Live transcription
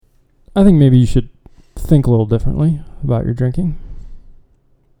I think maybe you should think a little differently about your drinking.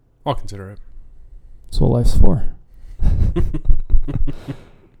 I'll consider it. That's what life's for.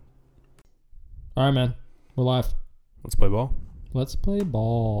 All right, man. We're live. Let's play ball. Let's play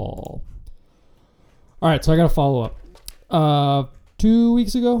ball. All right, so I got a follow-up. 2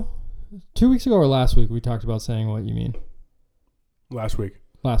 weeks ago or last week, we talked about saying what you mean. Last week.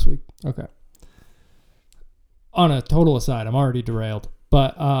 Okay. On a total aside, I'm already derailed.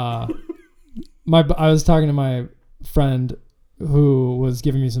 But I was talking to my friend who was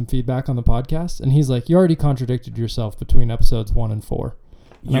giving me some feedback on the podcast, and he's like, you already contradicted yourself between episodes 1 and 4.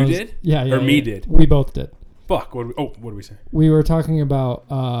 And Did? Yeah. Or me did? We both did. Fuck. What did we say? We were talking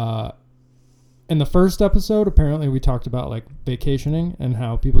about, in the first episode, apparently we talked about like vacationing and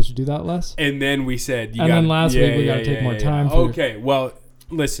how people should do that less. And then we said, then last week we got to take more time. Okay, well,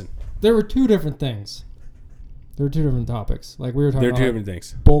 listen. There were two different things. There were two different topics. Like we were talking about two different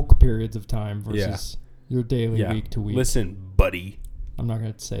things. Bulk periods of time versus your daily week to week. Listen, buddy. I'm not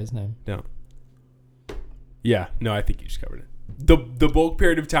going to say his name. No. Yeah, no, I think you just covered it. The bulk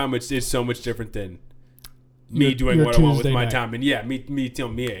period of time is so much different than me doing what I want with my time. And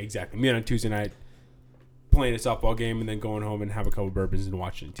exactly. Me on a Tuesday night playing a softball game and then going home and have a couple bourbons and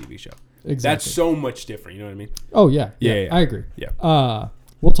watching a TV show. Exactly. That's so much different. You know what I mean? Oh, yeah. I agree. Yeah.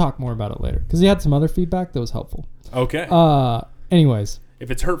 We'll talk more about it later because he had some other feedback that was helpful. Okay. Anyways. If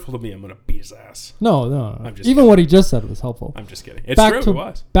it's hurtful to me, I'm going to beat his ass. No. I'm just Even kidding. What he just said was helpful. I'm just kidding. It's true. It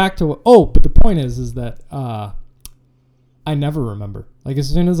was. But the point is that I never remember. Like as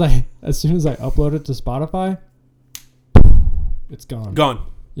soon as I upload it to Spotify, it's gone. Gone.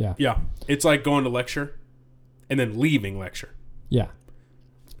 Yeah. Yeah. It's like going to lecture and then leaving lecture. Yeah.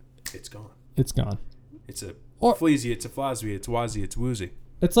 It's gone. It's gone. It's a fleazy, it's a flasby, it's wazzy, it's woozy.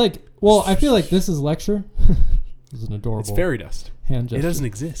 It's like, well, I feel like this is lecture. This is an adorable. It's fairy dust. Hand gesture. It doesn't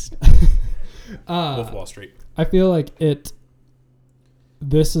exist. Wolf Wall Street. I feel like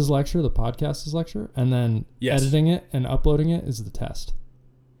this is lecture, the podcast is lecture, and then editing it and uploading it is the test.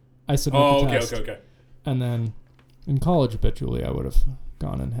 I submit the test. Okay. And then in college, habitually, I would have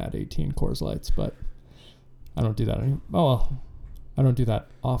gone and had 18 Coors Lights, but I don't do that anymore. Oh, well, I don't do that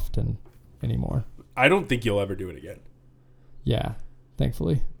often anymore. I don't think you'll ever do it again. Yeah,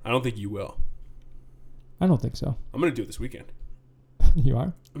 thankfully. I don't think you will. I don't think so. I'm going to do it this weekend. You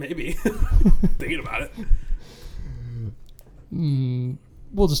are? Maybe. Thinking about it.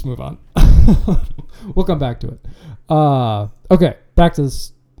 We'll just move on. We'll come back to it. Okay, back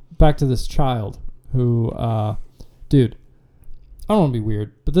to this child who, dude, I don't want to be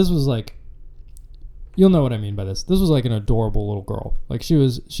weird, but this was like, you'll know what I mean by this. This was like an adorable little girl. Like she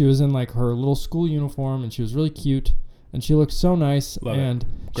was in like her little school uniform, and she was really cute, and she looked so nice. And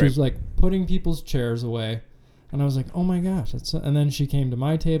she was like putting people's chairs away, and I was like, oh my gosh. And then she came to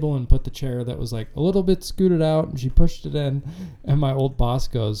my table and put the chair that was like a little bit scooted out, and she pushed it in, and my old boss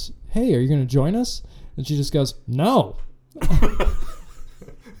goes, hey, are you going to join us? And she just goes, no.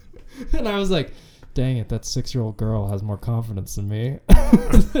 And I was like, dang it, that 6-year-old girl has more confidence than me.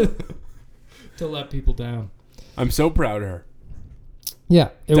 To let people down. I'm so proud of her. Yeah,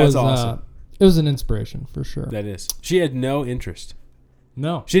 That's awesome. It was an inspiration for sure. That is. She had no interest.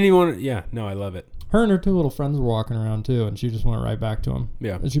 No. She didn't even want to. Yeah, no, I love it. Her and her two little friends were walking around too, and she just went right back to him.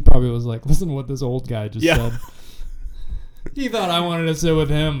 Yeah. And she probably was like, listen to what this old guy just said. He thought I wanted to sit with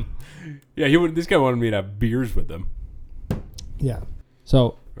him. Yeah, this guy wanted me to have beers with him. Yeah.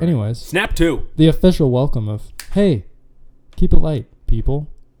 So, anyways. Snap 2. The official welcome of, hey, keep it light, people.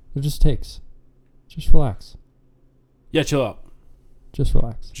 It just takes. Just relax. Yeah, chill out. Just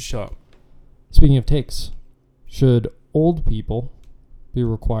relax. Just chill out. Speaking of takes, should old people be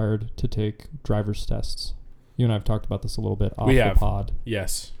required to take driver's tests? You and I have talked about this a little bit off the pod.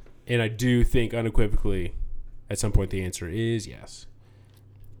 Yes. And I do think unequivocally at some point the answer is yes.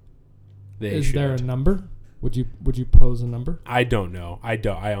 Is there a number? Would you pose a number? I don't know.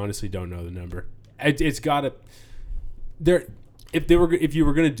 I honestly don't know the number. It's got to there if you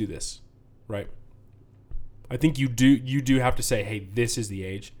were going to do this, right? I think you do have to say, hey, this is the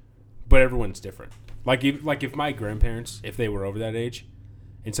age, but everyone's different. Like if my grandparents, if they were over that age,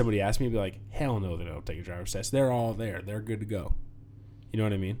 and somebody asked me, I'd be like, hell no, they don't take a driver's test. They're all there. They're good to go. You know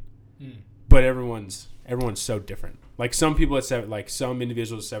what I mean? But everyone's so different. Like some people some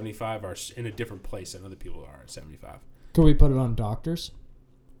individuals at 75 are in a different place than other people are at 75. Could we put it on doctors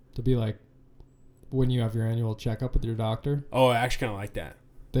to be like when you have your annual checkup with your doctor? Oh, I actually kind of like that.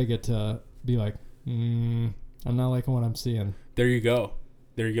 They get to be like, I'm not liking what I'm seeing. There you go.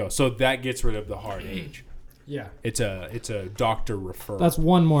 So that gets rid of the hard age. Yeah. It's a doctor referral. That's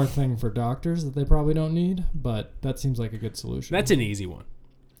one more thing for doctors that they probably don't need, but that seems like a good solution. That's an easy one.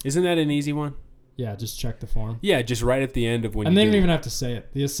 Isn't that an easy one? Yeah, just check the form. Yeah, just right at the end of when And you they don't even have to say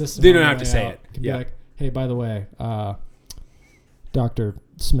it. The assistant. They don't have to say it. Can be like, hey, by the way, Dr.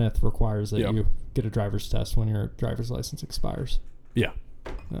 Smith requires that you get a driver's test when your driver's license expires. Yeah.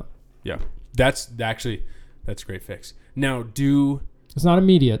 Yeah. Yeah. That's a great fix. Now, it's not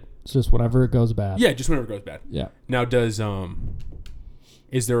immediate. It's just whenever it goes bad. Yeah, just whenever it goes bad. Yeah. Now,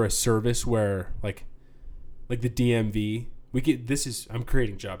 is there a service where like the DMV, I'm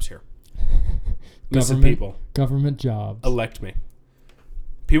creating jobs here. Listen, people. Government jobs. Elect me.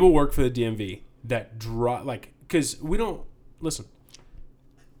 People work for the DMV that because we don't, listen.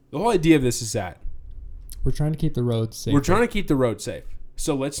 The whole idea of this is that we're trying to keep the roads safe. We're trying to keep the road safe.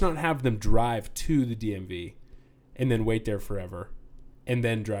 So let's not have them drive to the DMV and then wait there forever and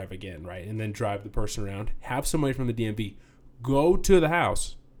then drive again, right? And then drive the person around. Have somebody from the DMV go to the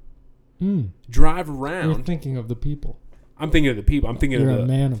house, drive around. You're thinking of the people. I'm thinking of the people. You're a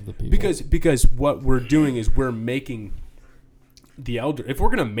man of the people. Because what we're doing is we're making the elder. If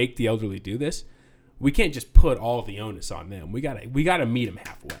we're gonna make the elderly do this, we can't just put all the onus on them. We gotta meet them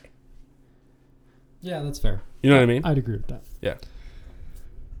halfway. Yeah, that's fair. You know what I mean? I'd agree with that. Yeah.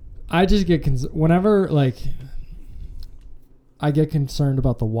 I just get whenever I get concerned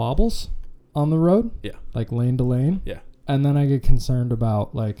about the wobbles on the road. Yeah. Like lane to lane. Yeah. And then I get concerned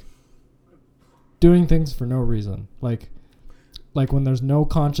about doing things for no reason. Like when there's no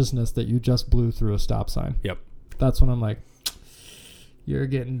consciousness that you just blew through a stop sign. Yep. That's when I'm like, you're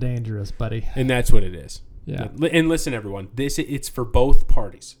getting dangerous, buddy. And that's what it is. Yeah. And listen, everyone, it's for both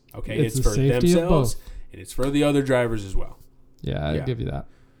parties. Okay. It's the for safety themselves of both. And it's for the other drivers as well. Yeah, I'd give you that.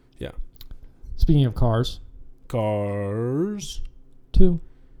 Yeah. Speaking of Cars. 2,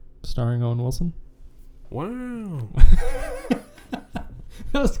 starring Owen Wilson. Wow.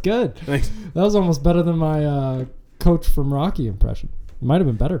 That was good. Thanks. That was almost better than my Coach from Rocky impression. It might have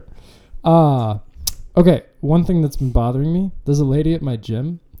been better. Okay, one thing that's been bothering me, there's a lady at my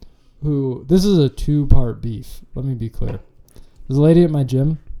gym this is a 2-part beef. Let me be clear. There's a lady at my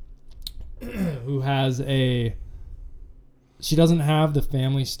gym who has she doesn't have the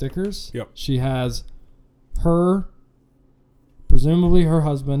family stickers. Yep. She has presumably her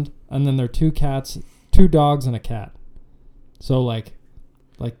husband, and then their 2 cats, 2 dogs and a cat. So like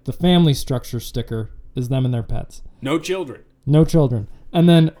the family structure sticker is them and their pets. No children. No children. And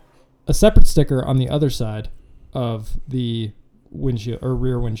then a separate sticker on the other side of the windshield or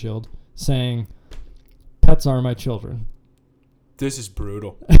rear windshield saying, "Pets are my children." This is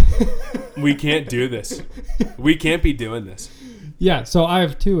brutal. We can't do this. We can't be doing this. Yeah, so I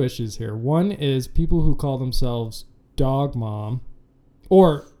have 2 issues here. One is people who call themselves dog mom,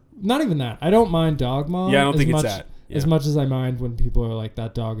 or not even that. I don't mind dog mom. Yeah, I don't think it's that. Yeah. As much as I mind when people are like,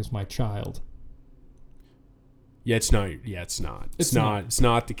 that dog is my child. Yeah, it's not. Yeah, it's not. It's not. It's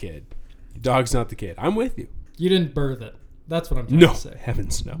not the kid. The dog's not the kid. I'm with you. You didn't birth it. That's what I'm trying to say.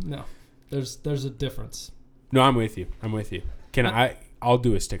 Heavens, no. No. There's a difference. No, I'm with you. I'm with you. I'll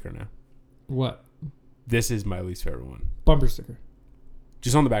do a sticker now. What? This is my least favorite one. Bumper sticker.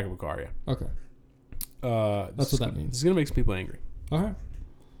 Just on the back of a car, yeah. Okay. That's what that means. This is going to make some people angry. All right.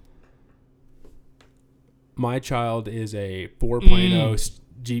 My child is a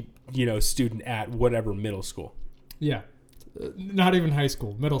 4.0 student at whatever middle school. Yeah. Not even high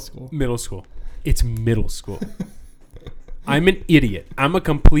school. Middle school. Middle school. It's middle school. I'm an idiot. I'm a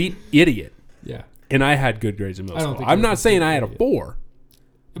complete idiot. Yeah. And I had good grades in middle school. think I'm not saying I had a 4.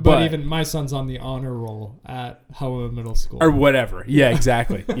 But even my son's on the honor roll at Howell Middle School. Or whatever. Yeah,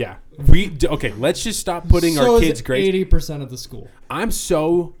 exactly. Yeah. Okay, let's just stop putting our kids' grades. 80% of the school. I'm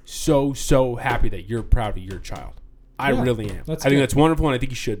so happy that you're proud of your child. I really am. I think that's wonderful, and I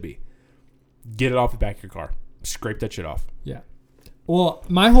think you should be. Get it off the back of your car. Scrape that shit off. Yeah. Well,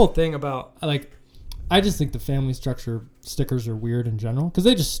 my whole thing about, I just think the family structure stickers are weird in general. Because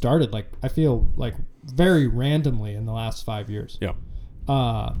they just started, I feel, very randomly in the last 5 years. Yeah.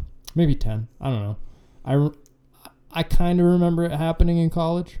 Maybe 10. I don't know. I kind of remember it happening in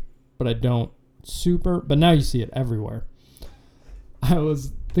college, but I don't but now you see it everywhere. I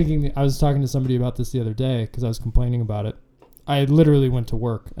was talking to somebody about this the other day because I was complaining about it. I literally went to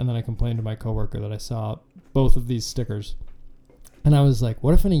work and then I complained to my coworker that I saw both of these stickers. And I was like,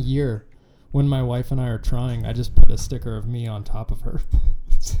 what if in a year when my wife and I are trying, I just put a sticker of me on top of her?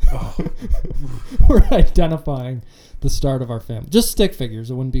 We're identifying the start of our family. Just stick figures.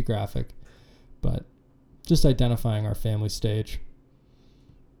 It wouldn't be graphic, but just identifying our family stage.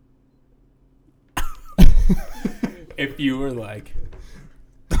 If you were like,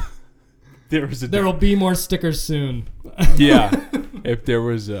 there'll be more stickers soon. Yeah. If there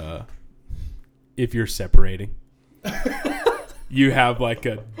was if you're separating. you have like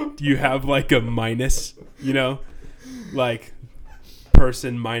a minus, you know, like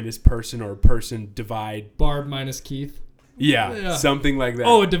person minus person or person divide. Barb minus Keith. Yeah, something like that.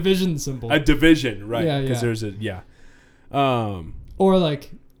 Oh, a division symbol. A division, right? Yeah, Because there's or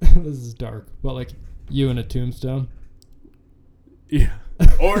like, this is dark, but like you in a tombstone. Yeah.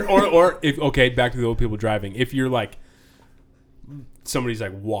 or if back to the old people driving. If you're like somebody's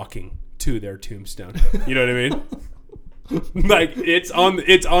like walking to their tombstone, you know what I mean? Like it's on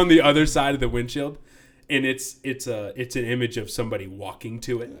the other side of the windshield, and it's an image of somebody walking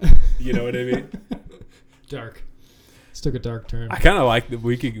to it. You know what I mean? Dark. This took a dark turn. I kind of like that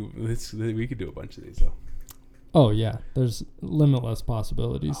we could do a bunch of these though. Oh yeah, there's limitless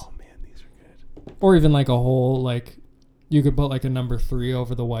possibilities. Oh man, these are good. Or even like a whole like. You could put like a number 3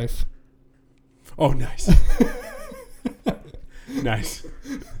 over the wife. Oh, nice. Nice.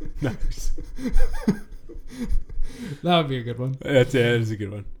 That would be a good one. That is a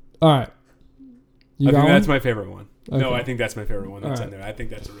good one. All right. I think that's my favorite one. Okay. No, I think that's my favorite one. That's in there. I think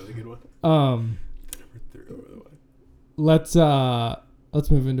that's a really good one. Number 3 over the wife. Let's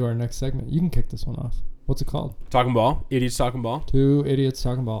move into our next segment. You can kick this one off. What's it called? Talking ball. Idiots talking ball. 2 idiots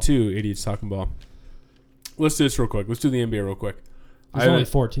talking ball. 2 idiots talking ball. Let's do this real quick. Let's do the NBA real quick. There's only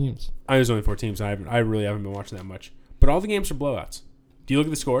 4 teams. There's only 4 teams. I really haven't been watching that much. But all the games are blowouts. Do you look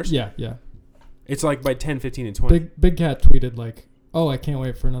at the scores? Yeah. It's like by 10, 15, and 20. Big Cat tweeted like, "Oh, I can't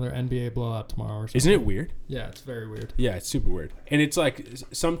wait for another NBA blowout tomorrow." Or something. Isn't it weird? Yeah, it's very weird. Yeah, it's super weird. And it's like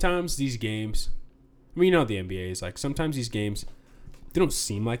sometimes these games, I mean, you know what the NBA is like. Sometimes these games, they don't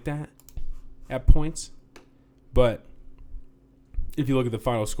seem like that at points. But if you look at the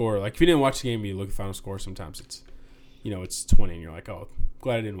final score, like if you didn't watch the game, you look at the final score, sometimes it's, it's 20 and you're like, oh,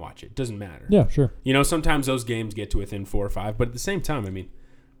 glad I didn't watch it. Doesn't matter. Yeah, sure. Sometimes those games get to within 4 or 5, but at the same time, I mean,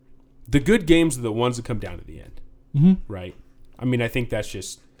 the good games are the ones that come down to the end, right? I mean, I think that's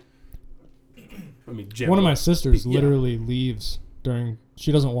just, one of my sisters literally leaves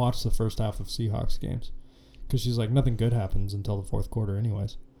she doesn't watch the first half of Seahawks games because she's like, nothing good happens until the fourth quarter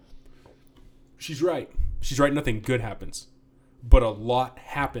anyways. She's right. Nothing good happens. But a lot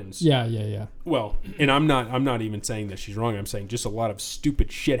happens. Yeah. Well, and I'm not even saying that she's wrong. I'm saying just a lot of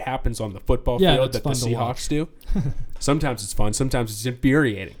stupid shit happens on the football field that the Seahawks do. Sometimes it's fun. Sometimes it's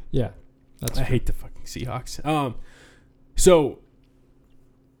infuriating. Yeah, I hate the fucking Seahawks. So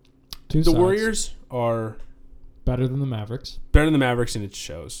the Warriors are better than the Mavericks. And it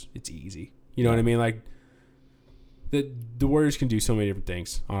shows. It's easy. You know what I mean? Like the Warriors can do so many different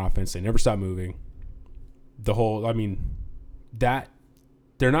things on offense. They never stop moving. That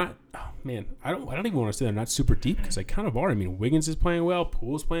they're not. Oh man, I don't even want to say they're not super deep because they kind of are. I mean, Wiggins is playing well.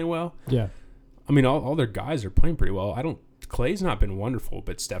 Poole's playing well. Yeah. I mean, all their guys are playing pretty well. Clay's not been wonderful,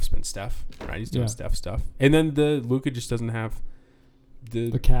 but Steph's been Steph. Right? He's doing Steph stuff. And then Luka just doesn't have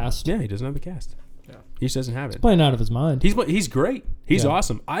the cast. Yeah, he doesn't have the cast. Yeah, he just doesn't have it. He's playing out of his mind. He's great. He's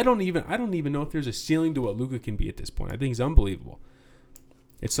awesome. I don't even know if there's a ceiling to what Luka can be at this point. I think he's unbelievable.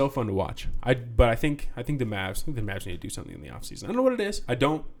 It's so fun to watch. But I think the Mavs need to do something in the offseason. I don't know what it is. I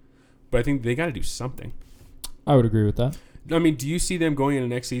don't. But I think they got to do something. I would agree with that. I mean, do you see them going into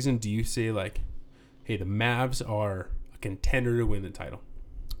next season? Do you see like, hey, the Mavs are a contender to win the title?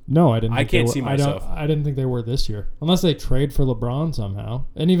 No, I didn't. I can't see myself. I didn't think they were this year, unless they trade for LeBron somehow.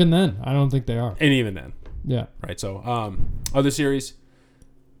 And even then, I don't think they are. And even then, yeah. Right. So, other series,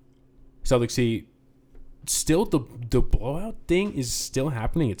 Celtics Heat. Still, the blowout thing is still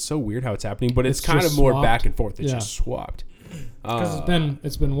happening. It's so weird how it's happening, but it's kind of more back and forth. It's just swapped. Because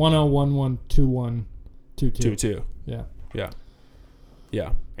it's been 1-0, 1-1, 2-1, 2-2. 2-2.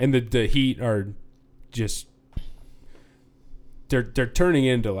 Yeah. And the Heat are just they're turning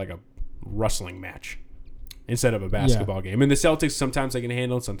into like a wrestling match instead of a basketball game. And the Celtics, sometimes they can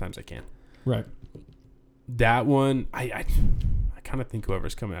handle it, sometimes they can't. Right. That one, I kind of think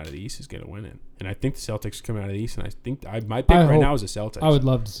whoever's coming out of the East is going to win it. And I think the Celtics are coming out of the East, and I think my pick right now is the Celtics. I would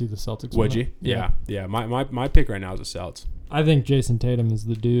love to see the Celtics Would you? Yeah. My pick right now is the Celtics. I think Jason Tatum is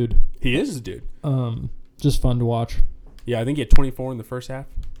the dude. He is the dude. Just fun to watch. Yeah, I think he had 24 in the first half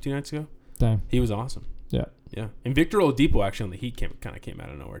 2 nights ago. Dang. He was awesome. Yeah. And Victor Oladipo actually on the Heat kind of came out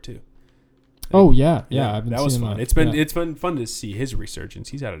of nowhere too. Oh yeah. I've been that was fun. That. It's been fun to see his resurgence.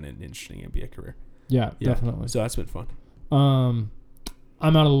 He's had an interesting NBA career. Yeah, definitely. So that's been fun. I'm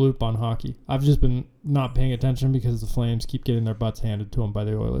out of the loop on hockey. I've just been not paying attention because the Flames keep getting their butts handed to them by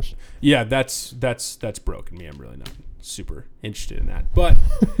the Oilers. Yeah, that's broken me. I'm really not super interested in that. But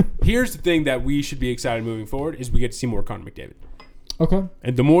here's the thing that we should be excited moving forward is we get to see more Connor McDavid. Okay.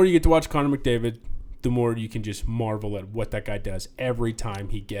 And the more you get to watch Connor McDavid, the more you can just marvel at what that guy does every time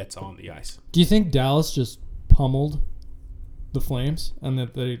he gets on the ice. Do you think Dallas just pummeled the Flames and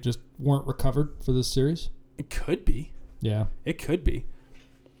that they just weren't recovered for this series? It could be. Yeah. It could be.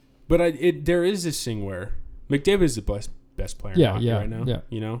 But there is this thing where McDavid is the best player in hockey right now. Yeah.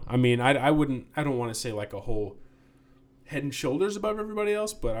 You know? I mean, I don't want to say like a whole head and shoulders above everybody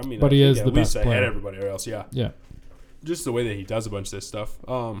else, but I mean, but he is the best player. At least ahead player. everybody else, yeah. Yeah. Just the way that he does a bunch of this stuff.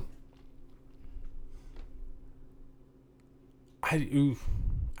 I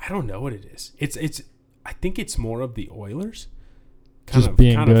don't know what it is. It's I think it's more of the Oilers kind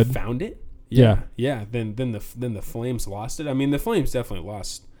of found it. Yeah. Then the Flames lost it. I mean, the Flames definitely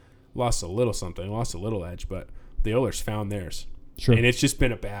lost a little something, lost a little edge, but the Oilers found theirs. Sure. And it's just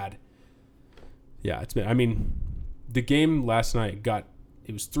been a bad. Yeah, it's been. I mean, the game last night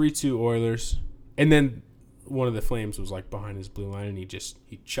it was 3-2 Oilers, and then one of the Flames was like behind his blue line, and he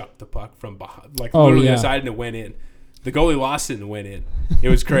chucked the puck from behind, like literally aside, and it went in. The goalie lost it and went in. It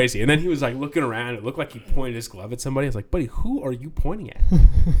was crazy. And then he was like looking around. It looked like he pointed his glove at somebody. I was like, buddy, who are you pointing at?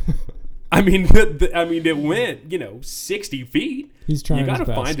 I mean, it went 60 feet. He's trying. You got to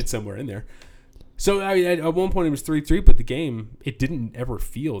find it somewhere in there. So I mean, at one point it was 3-3, but the game it didn't ever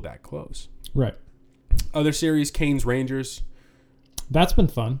feel that close. Right. Other series, Canes Rangers. That's been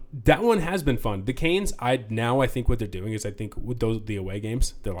fun. That one has been fun. The Canes, I think what they're doing is I think with the away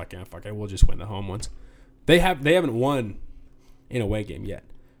games, they're like, fuck it, we'll just win the home ones. They haven't won an away game yet.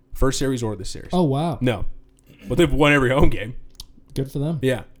 First series or this series. Oh, wow. No. But they've won every home game. Good for them.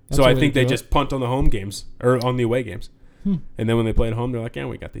 Yeah. That's so I think they just punt on the home games or on the away games. And then when they play at home, they're like,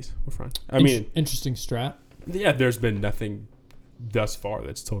 we got these. We're fine. I mean, interesting strat. Yeah, there's been nothing thus far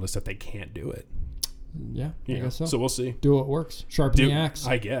that's told us that they can't do it. Yeah, I guess so. So we'll see. Do what works. Sharpen the axe.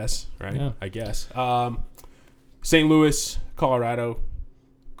 I guess, right? Yeah. I guess. St. Louis, Colorado.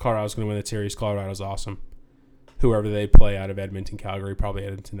 Colorado's going to win the series. Colorado's awesome. Whoever they play out of Edmonton, Calgary, probably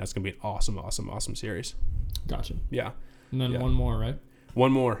Edmonton, that's going to be an awesome, awesome, awesome series. Gotcha. Yeah. And then one more, right?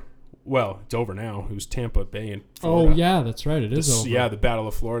 One more. Well, it's over now. It was Tampa Bay and Florida. Oh, yeah, that's right. It is over. Yeah, the Battle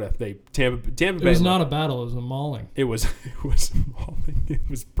of Florida. Tampa Bay. It was not a battle. It was a mauling. It was mauling. It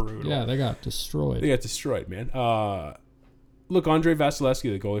was brutal. Yeah, they got destroyed. Man. Look, Andre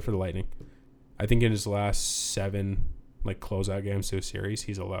Vasilevsky, the goalie for the Lightning, I think in his last 7 closeout games to a series,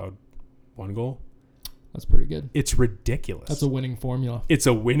 he's allowed 1 goal. That's pretty good. It's ridiculous. That's a winning formula. It's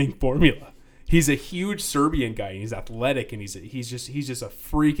a winning formula. He's a huge Serbian guy. He's athletic, and he's just a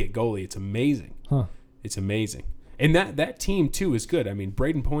freak at goalie. It's amazing. Huh. It's amazing. And that team too is good. I mean,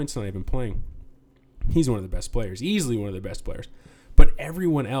 Braden Point's not even playing. He's one of the best players, easily one of the best players. But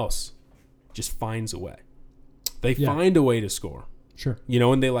everyone else just finds a way. They find a way to score. Sure.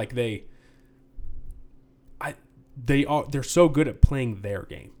 And they're so good at playing their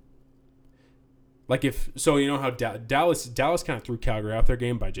game. How Dallas kind of threw Calgary off their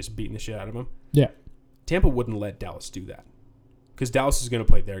game by just beating the shit out of them. Yeah. Tampa wouldn't let Dallas do that because Dallas is going to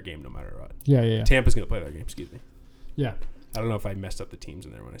play their game no matter what. Yeah. Tampa's going to play their game. Excuse me. Yeah. I don't know if I messed up the teams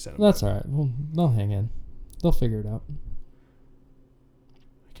in there when I said them. That's all right. Well, they'll hang in. They'll figure it out.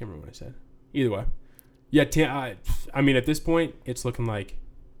 I can't remember what I said. Either way. Yeah, I mean, at this point, it's looking like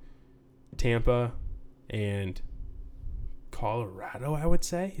Tampa and Colorado, I would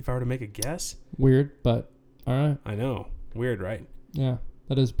say, if I were to make a guess. Weird, but all right. I know. Weird, right? Yeah,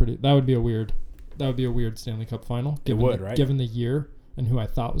 that would be a weird Stanley Cup final. Right? Given the year and who I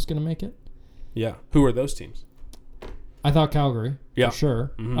thought was going to make it. Yeah. Who are those teams? I thought Calgary, for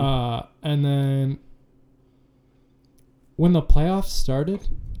sure. Mm-hmm. And then when the playoffs started,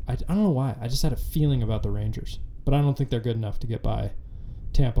 I don't know why. I just had a feeling about the Rangers, but I don't think they're good enough to get by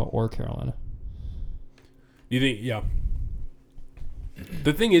Tampa or Carolina. You think? Yeah.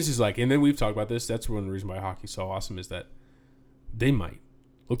 The thing is and then we've talked about this. That's one reason why hockey's so awesome is that they might.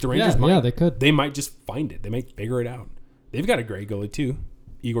 Look, the Rangers might. Yeah, they could. They might just find it. They might figure it out. They've got a great goalie too,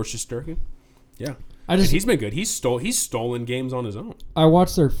 Igor Shesterkin. Yeah, and he's been good. He's stolen games on his own. I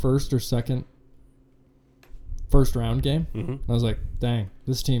watched their first round game. Mm-hmm. I was like, dang,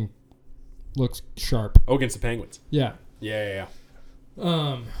 this team looks sharp. Oh, against the Penguins. Yeah. Yeah.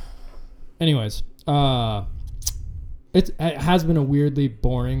 Anyways, it has been a weirdly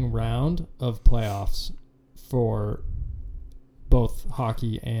boring round of playoffs for both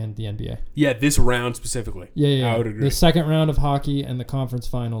hockey and the NBA. Yeah, this round specifically. Yeah. I would agree. The second round of hockey and the conference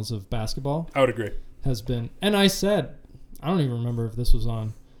finals of basketball. I would agree. Has been, and I said, I don't even remember if this was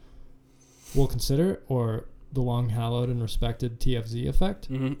on We'll Consider It or the long hallowed and respected TFZ effect.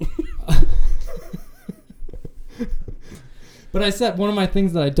 Mm-hmm. But I said one of my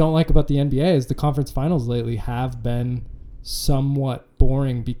things that I don't like about the NBA is the conference finals lately have been somewhat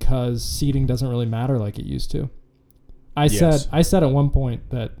boring because seeding doesn't really matter like it used to. I said at one point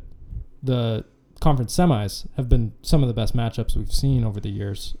that the conference semis have been some of the best matchups we've seen over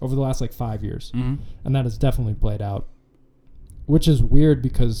the last like 5 years. Mm-hmm. And that has definitely played out, which is weird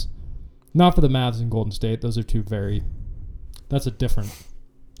because not for the Mavs and Golden State. Those are that's a different.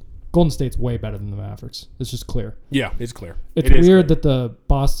 Golden State's way better than the Mavericks. It's just clear. Yeah, it's clear. It's weird that the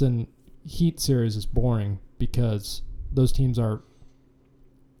Boston Heat series is boring because those teams are,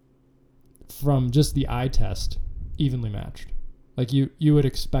 from just the eye test, evenly matched. Like you would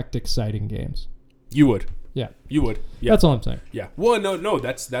expect exciting games. You would. Yeah. You would. Yeah. That's all I'm saying. Yeah. Well, no,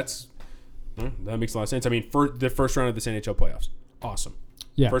 that makes a lot of sense. I mean, for the first round of this NHL playoffs, awesome.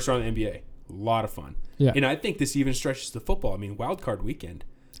 Yeah. First round of the NBA, a lot of fun. Yeah. And I think this even stretches to football. I mean, wild card weekend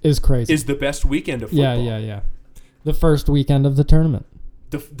is crazy. Is the best weekend of football. Yeah. The first weekend of the tournament.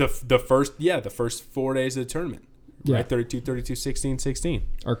 The first 4 days of the tournament. Yeah. Right? 32, 32, 16, 16.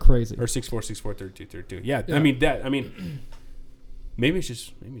 Are crazy. Or 6-4, 6-4, 32, 32. Yeah. I mean maybe it's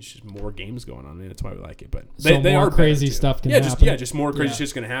just more games going on, and that's why we like it. But they are crazy stuff can happen. Just more crazy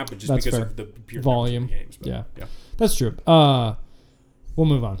shit's going to happen just that's because fair. of the pure volume. Of the games. But, yeah, that's true. We'll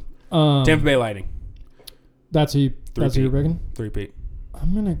move on. Tampa Bay Lightning. That's who you're picking? 3-peat.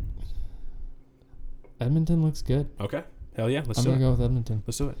 Edmonton looks good. Okay. Hell yeah. I'm going to go with Edmonton.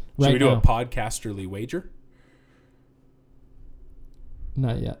 Let's do it. Right Should we do now. a podcasterly wager?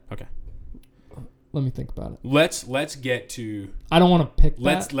 Not yet. Okay. Let me think about it. Let's get to. I don't want to pick.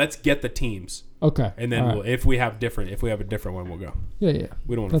 Let's get the teams. Okay. And then if we have a different one, we'll go. Yeah.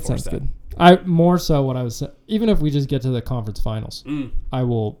 We don't want to force that. Good. I more so what I was saying. Even if we just get to the conference finals,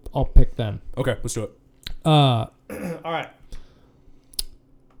 I'll pick them. Okay, let's do it. All right.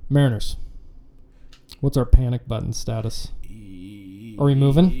 Mariners. What's our panic button status? Are we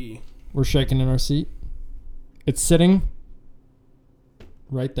moving? We're shaking in our seat. It's sitting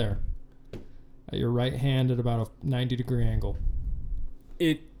right there. At your right hand at about a 90-degree angle.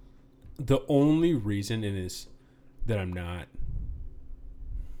 The only reason it is that I'm not.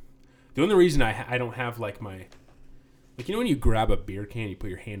 The only reason I don't have like my, like, you know when you grab a beer can, you put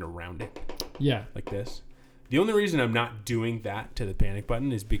your hand around it. Yeah. Like this. The only reason I'm not doing that to the panic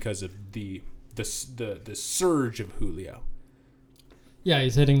button is because of the surge of Julio. Yeah,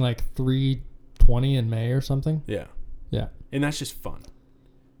 he's hitting like 320 in May or something. Yeah. Yeah. And that's just fun.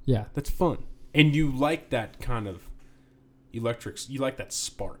 Yeah. That's fun. And you like that kind of electric, you like that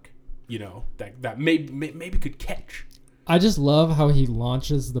spark, you know, that maybe could catch. I just love how he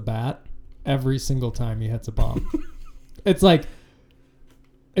launches the bat every single time he hits a bomb. It's like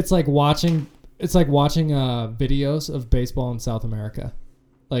watching videos of baseball in South America.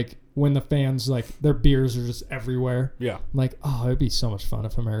 Like when the fans, like, their beers are just everywhere. Yeah. I'm like, oh, it'd be so much fun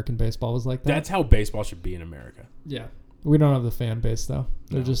if American baseball was like that. That's how baseball should be in America. Yeah. We don't have the fan base, though.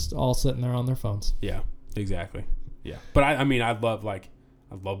 They're just all sitting there on their phones. Yeah, exactly. Yeah. But I mean, I love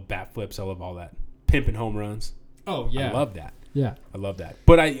bat flips. I love all that. Pimping home runs. Oh, yeah. I love that. Yeah. I love that.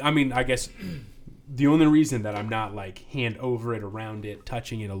 But I mean, I guess the only reason that I'm not like hand over it, around it,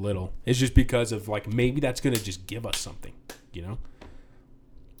 touching it a little is just because of like maybe that's going to just give us something, you know?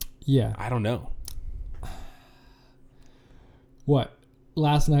 Yeah. I don't know. What?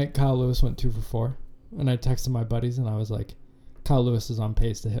 Last night, Kyle Lewis went 2 for 4. And I texted my buddies and I was like, Kyle Lewis is on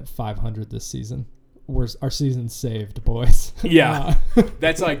pace to hit 500 this season. Our season's saved, boys. Yeah.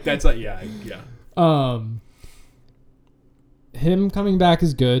 That's like, yeah. Him coming back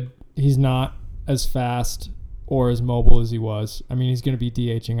is good. He's not as fast or as mobile as he was. I mean, he's going to be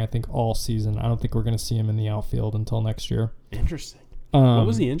DHing, I think, all season. I don't think we're going to see him in the outfield until next year. Interesting. What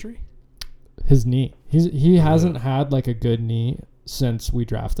was the injury? His knee. He hasn't had like a good knee since we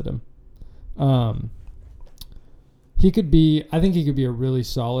drafted him. I think he could be a really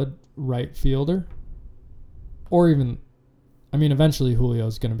solid right fielder. Or even, I mean, eventually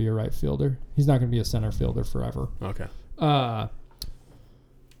Julio's going to be a right fielder. He's not going to be a center fielder forever. Okay.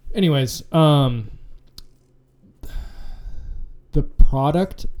 Anyways, the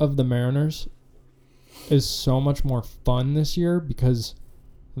product of the Mariners is so much more fun this year because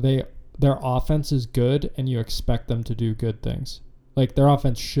their offense is good and you expect them to do good things. Like, their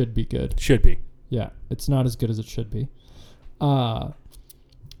offense should be good. Should be. Yeah, it's not as good as it should be. When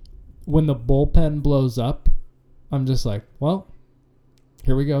the bullpen blows up, I'm just like, well,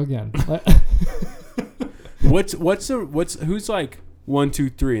 here we go again. Who's like 1, 2,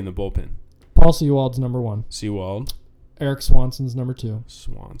 3 in the bullpen? Paul Sewald's number 1. Sewald. Eric Swanson's number 2.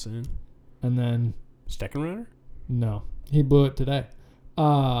 Swanson. And then Steckenrider? No, he blew it today. They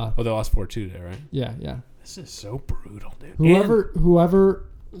lost 4-2 today, right? Yeah. This is so brutal, dude. Whoever.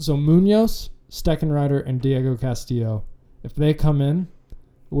 So Munoz, Steckenrider, and Diego Castillo, if they come in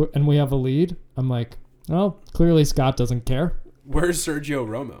and we have a lead, I'm like, well, clearly Scott doesn't care. Where's Sergio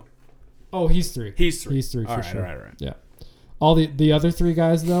Romo? Oh, he's 3. He's 3. He's 3 for all right, sure. All right. Yeah. All the other 3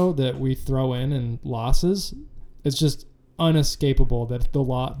 guys though that we throw in losses, it's just unescapable that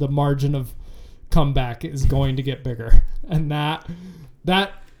the margin of comeback is going to get bigger, and that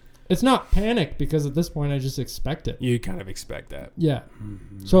it's not panic because at this point I just expect it. You kind of expect that. Yeah.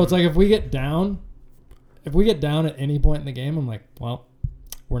 Mm-hmm. So it's like if we get down at any point in the game, I'm like, well,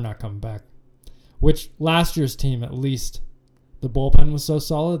 we're not coming back. Which last year's team, at least the bullpen was so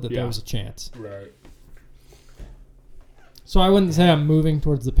solid that there was a chance. Right. So I wouldn't say I'm moving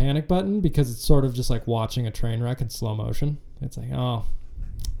towards the panic button because it's sort of just like watching a train wreck in slow motion. It's like, oh,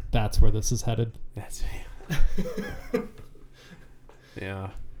 that's where this is headed. That's yeah.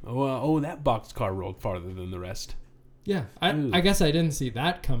 Oh, that boxcar rolled farther than the rest. Yeah, I guess I didn't see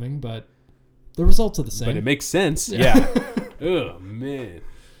that coming, but the results are the same. But it makes sense. Yeah. Oh man.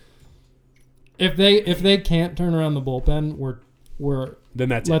 If they can't turn around the bullpen, we're then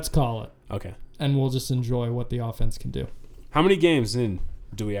let's call it. Okay. And we'll just enjoy what the offense can do. How many games in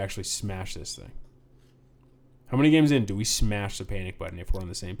do we actually smash this thing? How many games in do we smash the panic button if we're on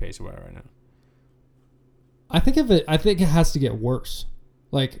the same pace we are right now? I think it has to get worse.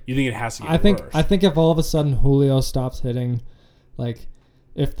 Like, you think it has to get worse? I think if all of a sudden Julio stops hitting, like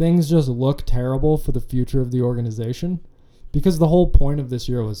if things just look terrible for the future of the organization, because the whole point of this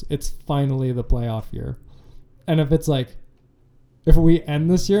year was it's finally the playoff year. And if it's like, if we end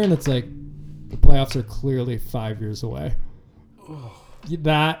this year and it's like the playoffs are clearly 5 years away,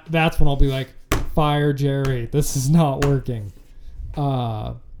 that's when I'll be like, fire Jerry. This is not working.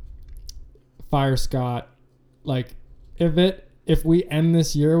 Fire Scott. Like, if we end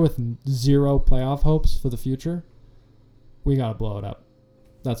this year with 0 playoff hopes for the future, we got to blow it up.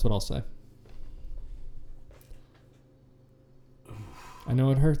 That's what I'll say. I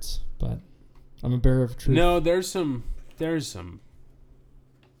know it hurts, but I'm a bearer of truth. No, there's some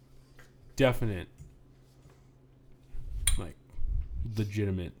definite, like,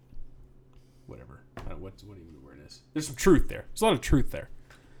 legitimate, whatever. What even the word is? There's some truth there. There's a lot of truth there.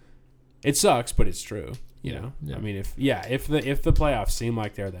 It sucks, but it's true. You know. Yeah. I mean, if the playoffs seem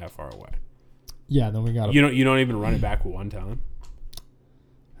like they're that far away, then we got. You don't even run it back one time.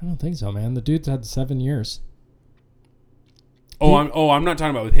 I don't think so, man. The dude's had 7 years. I'm not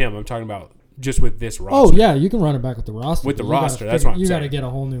talking about with him. I'm talking about just with this roster. Oh yeah, you can run it back with the roster. With the roster, that's what I'm saying. You got to get a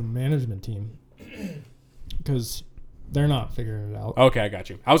whole new management team because they're not figuring it out. Okay, I got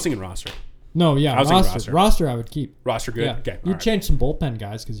you. I was thinking roster. No, yeah, I was thinking roster. Roster, I would keep. Roster good. Yeah. Okay, You change some bullpen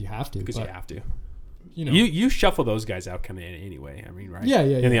guys because you have to. Because you have to. You know, you shuffle those guys out kind of anyway. I mean, right? Yeah.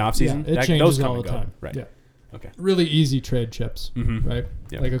 In the offseason, it changes all the go. time. Right. Yeah. Okay. Really easy trade chips, right?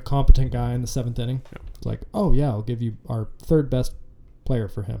 Yep. Like a competent guy in the 7th inning. Yep. It's like, oh yeah, I'll give you our 3rd best player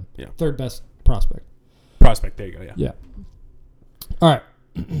for him. Yeah. 3rd best prospect. There you go. Yeah. Yeah. All right.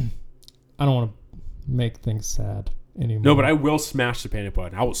 I don't want to make things sad anymore. No, but I will smash the panic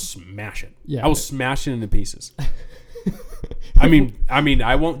button. I will smash it. Yeah. I will smash it into pieces. I mean,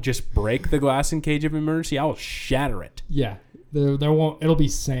 I won't just break the glass in cage of emergency. I will shatter it. Yeah. There won't. It'll be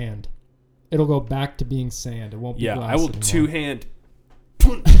sand. It'll go back to being sand. It won't be glass I will anymore. two-hand.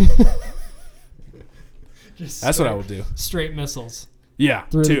 That's what I will do. Straight missiles. Yeah.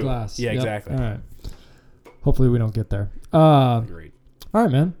 Through the glass. Yeah, Yep. exactly. All right. Hopefully we don't get there. Agreed. All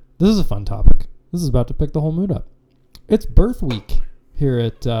right, man. This is a fun topic. This is about to pick the whole mood up. It's birth week here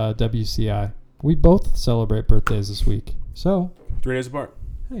at WCI. We both celebrate birthdays this week. So, 3 days apart.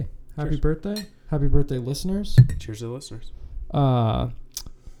 hey, happy Cheers. birthday. Happy birthday, listeners. Cheers to the listeners.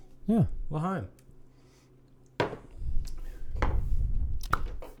 Yeah. L'chaim.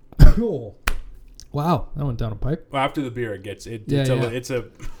 Cool. Wow, that went down a pipe. Well, after the beer, it's a.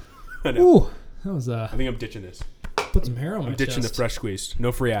 I know. Ooh, that was I think I'm ditching this. put some hair on my I'm ditching chest. the fresh squeezed.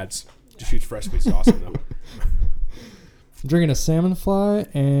 No free ads. Just use fresh squeezed. Awesome though. I'm drinking a salmon fly,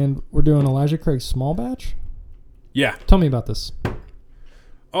 and we're doing Elijah Craig's small batch. Yeah. Tell me about this.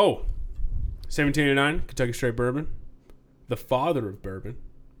 Oh, 1789 Kentucky Straight Bourbon, the father of bourbon,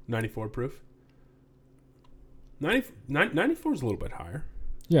 94 proof. 94 is a little bit higher.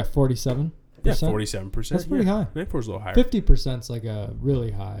 Yeah, 47%. Yeah, 47%. That's pretty high. 94 is a little higher. 50% is like a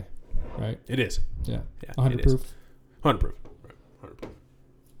really high, right? It is. Yeah. Yeah, 100 it is. proof. 100 proof. Right. 100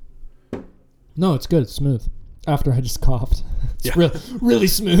 proof. No, it's good. It's smooth. After I just coughed. It's Yeah. really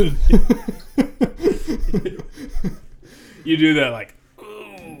smooth. You do that like,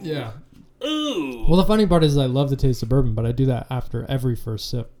 ooh. Yeah. Ooh. Well, the funny part is I love the taste of bourbon, but I do that after every first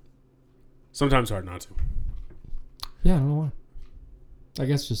sip. Sometimes hard not to. Yeah, I don't know why. I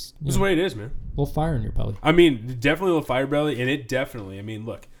guess just This is the way it is, man. a little fire in your belly. I mean, definitely a little fire belly, and it definitely. I mean,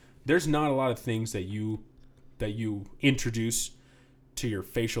 look, there's not a lot of things that you introduce to your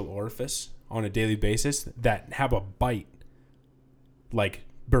facial orifice on a daily basis that have a bite like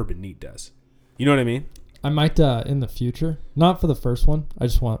bourbon neat does. You know what I mean? I might, in the future, not for the first one, I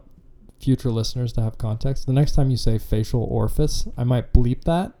just want future listeners to have context. The next time you say facial orifice, I might bleep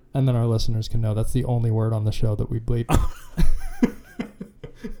that, and then our listeners can know that's the only word on the show that we bleep.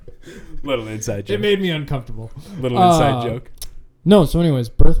 Little inside joke. It made me uncomfortable. Little inside joke. No, so anyways,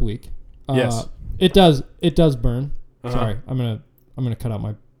 birth week. Yes. It does burn. Uh-huh. Sorry, I'm gonna cut out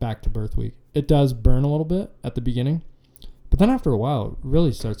my back to birth week. It does burn a little bit at the beginning, but then after a while, it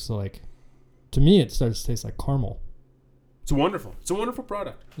really starts to like. To me, it starts to taste like caramel. It's wonderful. It's a wonderful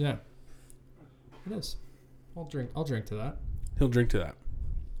product. Yeah, it is. I'll drink to that. He'll drink to that.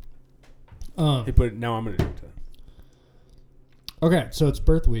 Now I'm gonna drink to that. Okay, so it's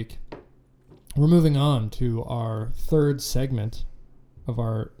birth week. We're moving on to our third segment of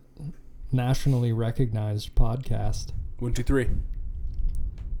our nationally recognized podcast. 1, 2, 3.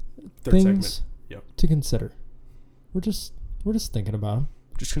 Third Things segment. Yep. to consider. We're just thinking about them.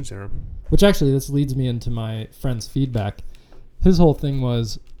 Just consider them. Which actually, this leads me into my friend's feedback. His whole thing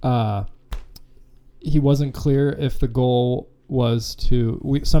was he wasn't clear if the goal was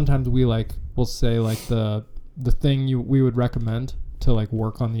to. Sometimes we'll say like the thing we would recommend to like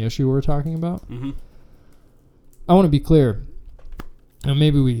work on the issue we're talking about. Mm-hmm. I want to be clear, and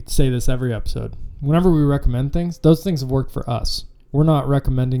maybe we say this every episode. Whenever we recommend things, those things have worked for us. We're not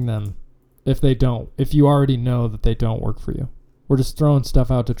recommending them if you already know that they don't work for you. We're just throwing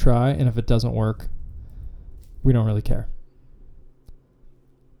stuff out to try, and if it doesn't work, we don't really care.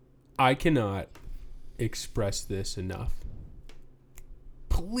 I cannot express this enough.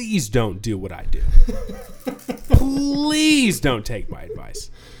 Please don't do what I do. Please don't take my advice.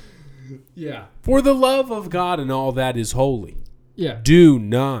 Yeah. For the love of God and all that is holy. Yeah. Do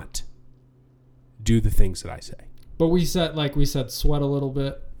not do the things that I say. But we said sweat a little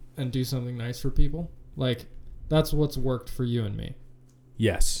bit and do something nice for people. Like, that's what's worked for you and me.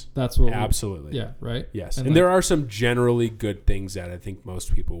 Yes. That's what absolutely. Yeah, right? Yes. And there are some generally good things that I think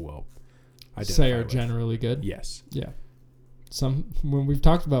most people will say are generally good. Yes. Yeah. When we've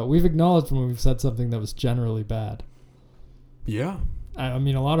acknowledged when we've said something that was generally bad. Yeah. I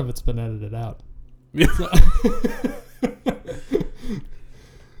mean, a lot of it's been edited out.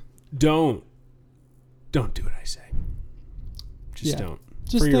 Don't do what I say. Just don't.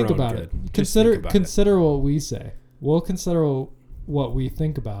 Just think about it. Consider what we say. We'll consider what we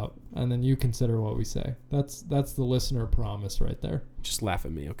think about, and then you consider what we say. That's the listener promise right there. Just laugh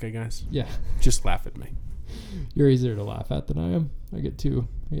at me, okay, guys? Yeah. Just laugh at me. You're easier to laugh at than I am. I get two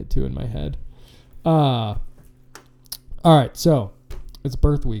in my head. All right, so it's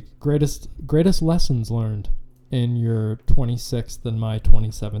birth week. Greatest lessons learned in your 26th and my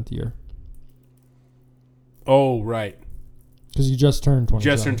 27th year. Oh, right. Because you just turned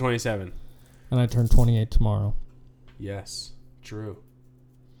 27. Just turned 27. And I turn 28 tomorrow. Yes, true.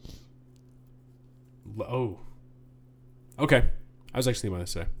 Oh. Okay. I was actually about to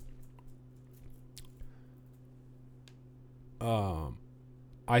say.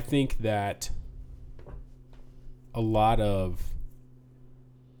 I think that a lot of...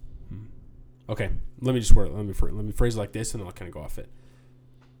 Okay, let me phrase it like this, and then I'll kind of go off it.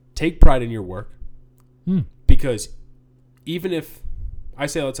 Take pride in your work. Because even if... I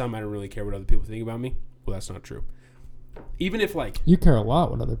say all the time, I don't really care what other people think about me. Well, that's not true. Even if, like... You care a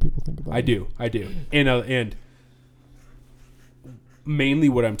lot what other people think about you. I do. And mainly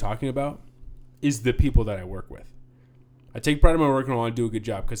what I'm talking about is the people that I work with. I take pride in my work and I want to do a good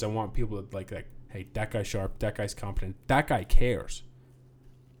job because I want people to like, hey, that guy's sharp, that guy's competent, that guy cares.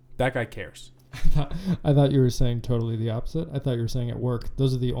 That guy cares. I thought you were saying totally the opposite. I thought you were saying at work,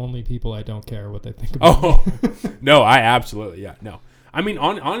 those are the only people I don't care what they think about me. No, I absolutely, yeah, no. I mean,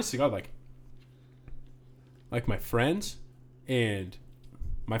 honestly, God, like my friends and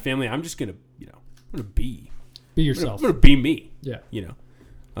my family, I'm just going to, I'm going to be yourself. I'm going to be me. Yeah.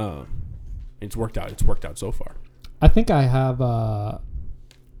 It's worked out. It's worked out so far. I think I have, I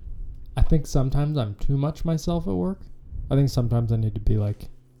think sometimes I'm too much myself at work. I think sometimes I need to be like,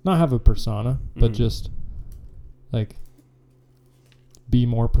 not have a persona, but just like be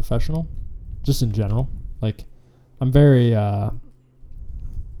more professional, just in general. Like I'm very, I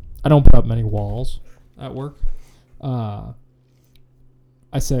don't put up many walls at work. I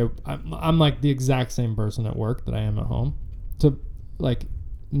say I'm like the exact same person at work that I am at home. To like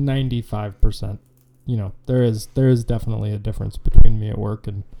 95%. There is definitely a difference between me at work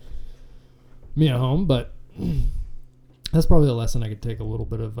and me at home, but that's probably a lesson I could take a little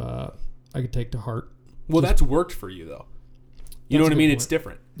bit of, I could take to heart. Well, that's worked for you though. You know what I mean? Point. It's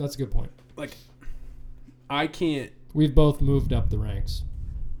different. That's a good point. Like, I can't We've both moved up the ranks.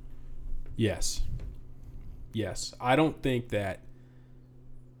 Yes. I don't think that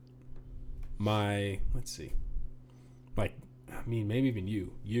let's see. Like, I mean, maybe even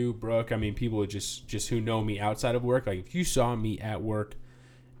you, Brooke. I mean, people just who know me outside of work. Like, if you saw me at work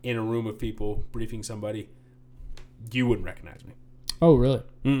in a room of people briefing somebody, you wouldn't recognize me. Oh, really?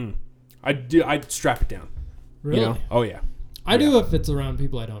 I'd strap it down. Really? You know? Oh, yeah. I do if it's around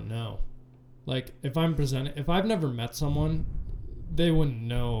people I don't know. Like, if I've never met someone, they wouldn't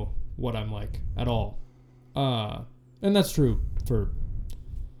know what I'm like at all. And that's true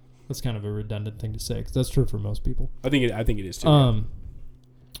that's kind of a redundant thing to say, because that's true for most people. I think it is too.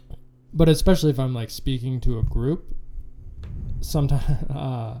 But especially if I'm like speaking to a group, sometimes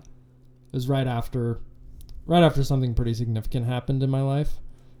it was right after something pretty significant happened in my life,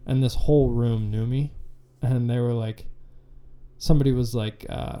 and this whole room knew me, and they were like, somebody was like,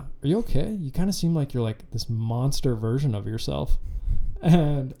 "Are you okay? You kind of seem like you're like this monster version of yourself,"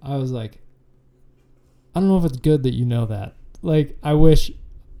 and I was like, "I don't know if it's good that you know that. Like, I wish."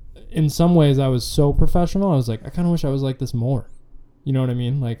 In some ways, I was so professional. I was like, I kind of wish I was like this more. You know what I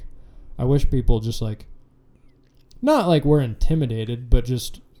mean? Like, I wish people just like, not like we're intimidated, but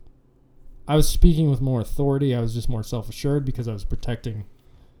just, I was speaking with more authority. I was just more self-assured because I was protecting,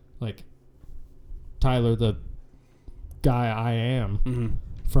 like, Tyler, the guy I am,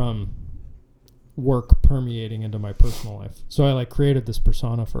 from work permeating into my personal life. So I like created this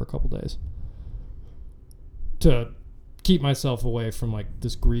persona for a couple days to keep myself away from like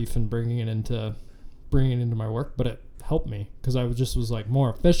this grief and bringing it into my work. But it helped me because I was like more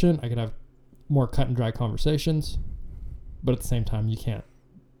efficient. I could have more cut and dry conversations, but at the same time, you can't,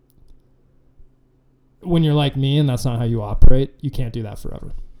 when you're like me and that's not how you operate, you can't do that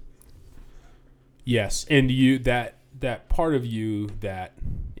forever. Yes. And that part of you that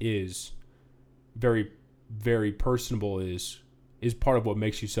is very, very personable is part of what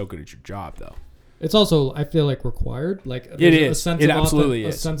makes you so good at your job, though. It's also, I feel like, required. Like, it is. It absolutely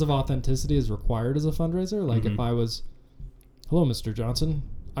is. A sense of authenticity is required as a fundraiser. Like, if I was, hello, Mr. Johnson,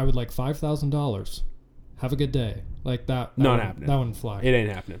 I would like $5,000. Have a good day. Like that. Not happening. That wouldn't fly. It ain't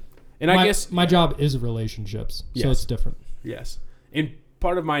happening. And I guess my job is relationships, so it's different. Yes, and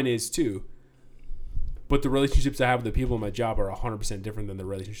part of mine is too. But the relationships I have with the people in my job are 100% different than the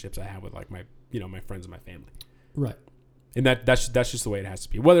relationships I have with like my friends and my family. Right. And that's just the way it has to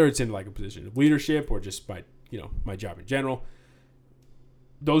be. Whether it's in like a position of leadership or just my job in general,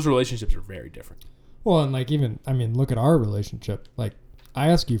 those relationships are very different. Well, and like look at our relationship. Like, I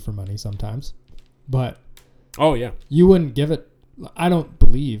ask you for money sometimes, but oh yeah, you wouldn't give it. I don't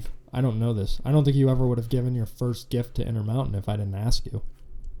know this. I don't think you ever would have given your first gift to Intermountain if I didn't ask you.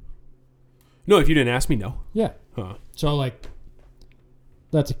 No, if you didn't ask me, no. Yeah. Huh. So like,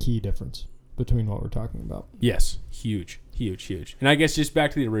 that's a key difference between what we're talking about. Yes. Huge. And I guess just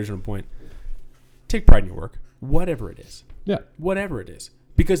back to the original point, take pride in your work, whatever it is. Yeah. Whatever it is.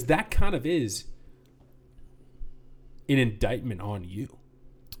 Because that kind of is an indictment on you.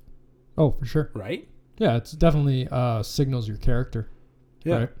 Oh, for sure. Right? Yeah, it's definitely signals your character.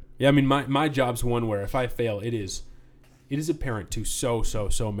 Yeah. Right? Yeah, I mean, my job's one where if I fail, it is apparent to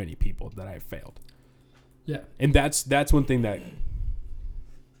so many people that I've failed. Yeah. And that's one thing that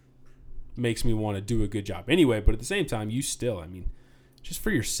makes me want to do a good job anyway, but at the same time, you still, I mean, just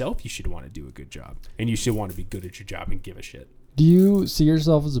for yourself, you should want to do a good job. And you should want to be good at your job and give a shit. Do you see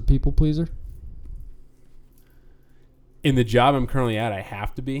yourself as a people pleaser? In the job I'm currently at, I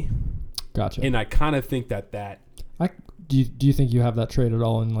have to be. Gotcha. And I kind of think that do you think you have that trait at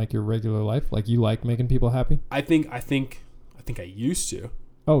all in like your regular life? Like, you like making people happy? I think I used to.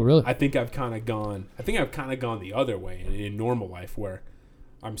 Oh, really? I think I've kind of gone the other way in normal life, where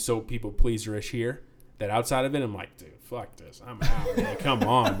I'm so people pleaser-ish here that outside of it, I'm like, dude, fuck this. I'm out, man. Come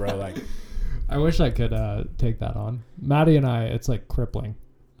on, bro. Like, I wish I could take that on. Maddie and I, it's like crippling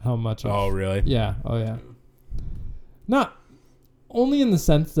how much. Oh, really? Yeah. Oh, yeah. Not only in the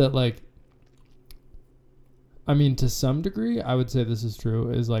sense that, like, I mean, to some degree, I would say this is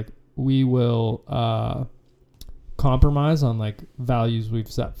true, is like we will compromise on like values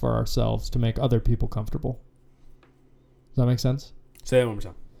we've set for ourselves to make other people comfortable. Does that make sense? Say that one more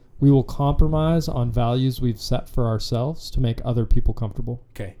time. We will compromise on values we've set for ourselves to make other people comfortable.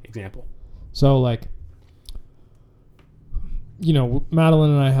 Okay, example. So, like,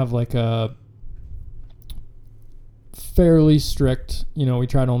 Madeline and I have like a fairly strict, we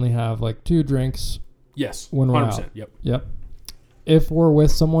try to only have like 2 drinks. Yes. When we're 100%. out. Yep. Yep. If we're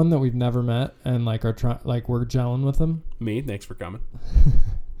with someone that we've never met and like we're gelling with them. Me, thanks for coming.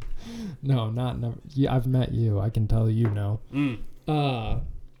 No, not never. Yeah, I've met you. I can tell you no.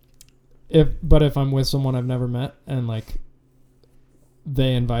 if I'm with someone I've never met and like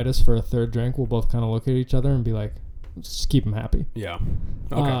they invite us for a third drink, we'll both kind of look at each other and be like, just keep them happy. Yeah.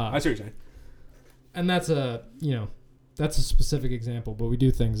 Okay. I see what you're saying. And that's a specific example, but we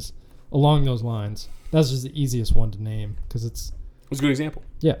do things along those lines. That's just the easiest one to name because it's a good example.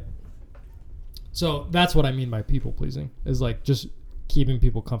 Yeah. So that's what I mean by people pleasing is like just keeping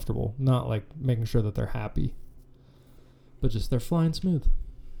people comfortable, not like making sure that they're happy, but just they're flying smooth.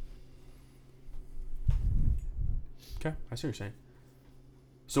 Okay, I see what you're saying.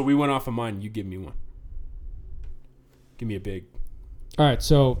 So we went off of mine. You give me one. Give me a big. All right.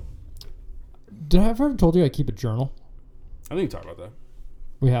 So did I ever told you I keep a journal? I think we talked about that.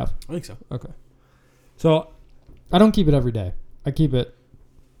 We have? I think so. Okay. So I don't keep it every day. I keep it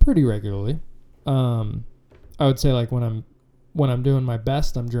pretty regularly. I would say like when I'm doing my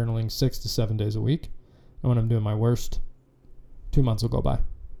best, I'm journaling 6 to 7 days a week. And when I'm doing my worst, 2 months will go by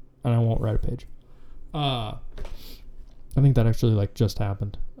and I won't write a page. I think that actually like just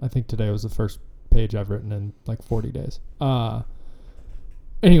happened. I think today was the first page I've written in like 40 days.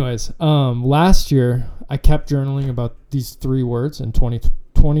 Anyways, last year I kept journaling about these 3 words in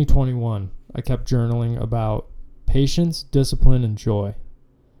 2021. I kept journaling about patience, discipline, and joy.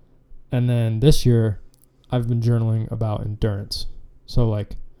 And then this year I've been journaling about endurance. So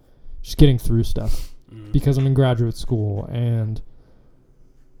like just getting through stuff because I'm in graduate school and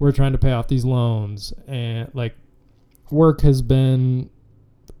we're trying to pay off these loans and like work has been,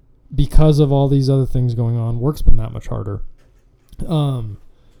 because of all these other things going on, work's been that much harder.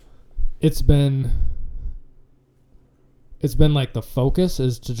 It's been like the focus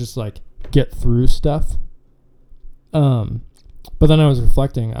is to just like get through stuff. But then I was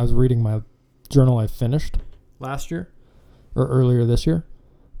reflecting, I was reading my journal I finished last year or earlier this year.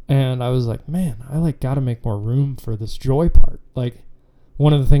 And I was like, man, I like got to make more room for this joy part. Like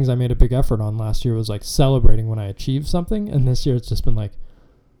one of the things I made a big effort on last year was like celebrating when I achieved something. And this year it's just been like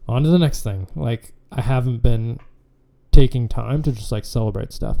on to the next thing. Like I haven't been taking time to just like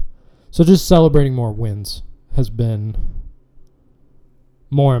celebrate stuff. So just celebrating more wins has been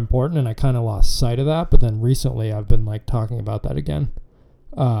more important. And I kind of lost sight of that. But then recently I've been like talking about that again.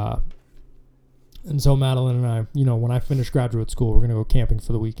 And so Madeline and I, you know, when I finish graduate school, we're going to go camping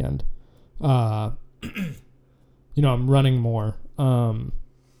for the weekend. You know, I'm running more. I'm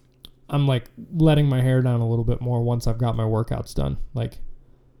like letting my hair down a little bit more once I've got my workouts done. Like,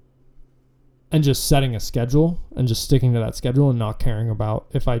 and just setting a schedule and just sticking to that schedule and not caring about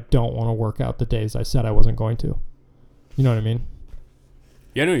if I don't want to work out the days I said I wasn't going to. You know what I mean?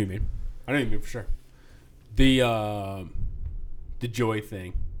 Yeah, I know what you mean. I know what you mean for sure. The joy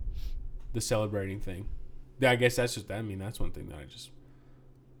thing, the celebrating thing. I guess that's just, I mean, that's one thing that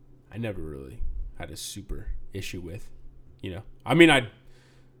I never really had a super issue with, you know. I mean, I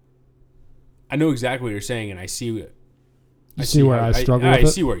know exactly what you're saying, and I see it. I see where I struggle with it. I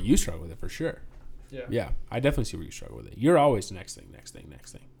see where you struggle with it for sure. Yeah. Yeah, I definitely see where you struggle with it. You're always next thing.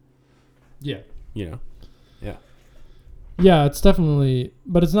 Yeah. You know? Yeah. Yeah, it's definitely,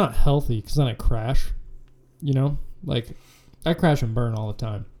 but it's not healthy because then I crash, you know? Like, I crash and burn all the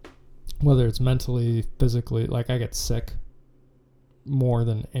time. Whether it's mentally, physically, like I get sick more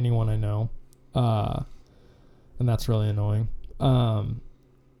than anyone I know. And that's really annoying.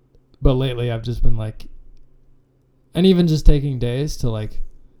 But lately I've just been like, and even just taking days to like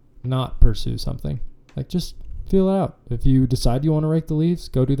not pursue something. Like just feel it out. If you decide you want to rake the leaves,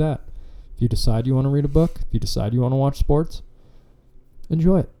 go do that. If you decide you want to read a book, if you decide you want to watch sports,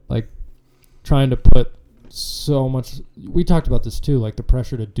 enjoy it. Like trying to put so much, we talked about this too, like the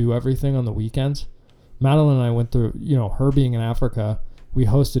pressure to do everything on the weekends. Madeline and I went through, you know, her being in Africa, we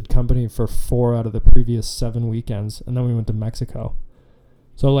hosted company for 4 out of the previous 7 weekends, and then we went to Mexico.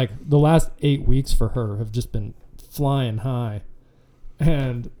 So like the last 8 weeks for her have just been flying high.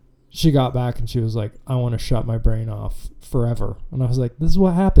 And she got back and she was like, I want to shut my brain off forever. And I was like, this is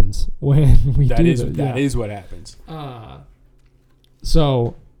what happens when we do this. That is what happens.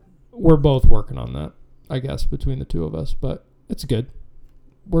 So we're both working on that, I guess, between the two of us. But it's good.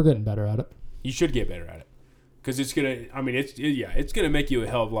 We're getting better at it. You should get better at it. Because it's going to, I mean, it's going to make you a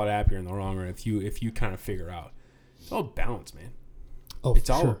hell of a lot happier in the long run if you kind of figure out. It's all balance, man. Oh, it's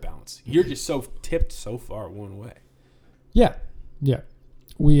all about balance. You're just so tipped so far one way. Yeah. Yeah.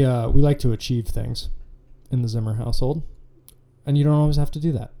 We like to achieve things in the Zimmer household, and you don't always have to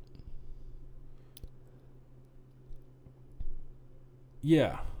do that.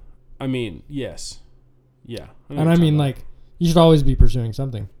 Yeah. I mean, yes. Yeah. And I mean, like, you should always be pursuing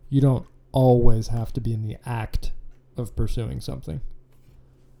something. You don't always have to be in the act of pursuing something.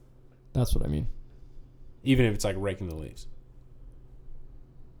 That's what I mean. Even if it's like raking the leaves.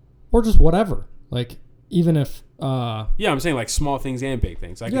 or just whatever. Like, even if I'm saying like small things and big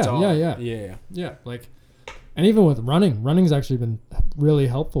things. Like, it's all, yeah. Like, and even with running's actually been really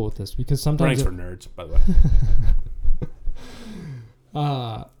helpful with this, because sometimes running's for nerds, by the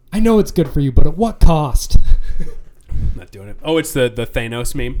way. I know it's good for you, but at what cost? I'm not doing it. Oh, it's the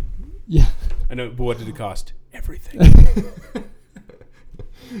Thanos meme. Yeah, I know, but what did it cost? Everything.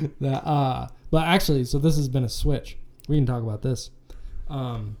 But actually, so this has been a switch. We can talk about this.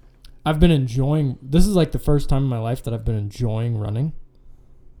 I've been enjoying. This is like the first time in my life that I've been enjoying running,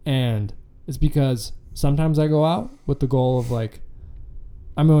 and it's because sometimes I go out with the goal of like,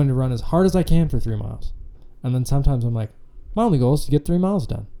 I'm going to run as hard as I can for 3 miles, and then sometimes I'm like, my only goal is to get 3 miles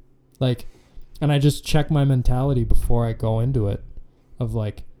done, like, and I just check my mentality before I go into it, of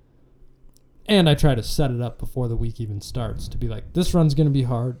like. And I try to set it up before the week even starts to be like, this run's going to be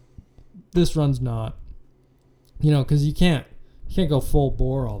hard. This run's not. You know, because you can't go full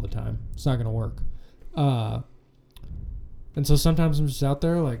bore all the time. It's not going to work. And so sometimes I'm just out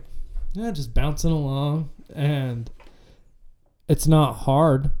there like, just bouncing along. And it's not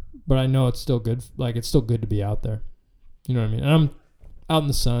hard, but I know it's still good. Like, it's still good to be out there. You know what I mean? And I'm out in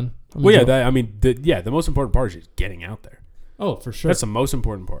the sun. The most important part is just getting out there. Oh, for sure. That's the most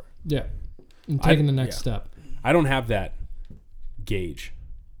important part. Yeah. And taking the next step. I don't have that gauge.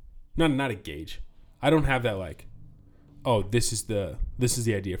 Not a gauge. I don't have that like, oh, this is the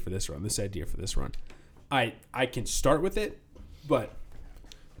idea for this run. This idea for this run. I can start with it, but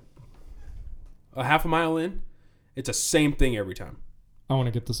a half a mile in, it's the same thing every time. I want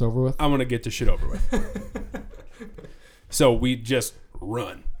to get this over with. I want to get this shit over with. So we just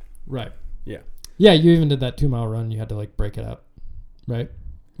run. Right. Yeah. Yeah, you even did that 2 mile run. You had to like break it up, right?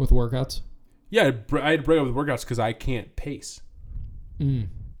 With workouts. Yeah, I had to break up with workouts because I can't pace. Do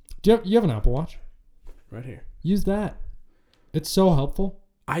you have an Apple Watch? Right here. Use that. It's so helpful.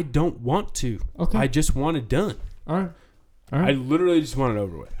 I don't want to. Okay. I just want it done. All right. I literally just want it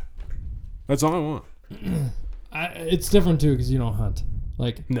over with. That's all I want. It's different too because you don't hunt.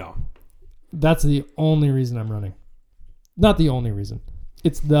 Like, no. That's the only reason I'm running. Not the only reason.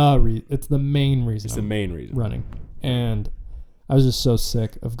 It's the main reason. It's the main reason. Running. And I was just so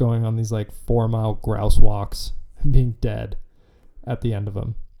sick of going on these like 4 mile grouse walks and being dead at the end of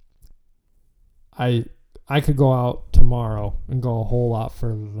them. I could go out tomorrow and go a whole lot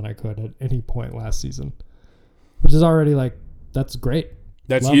further than I could at any point last season, which is already like, that's great.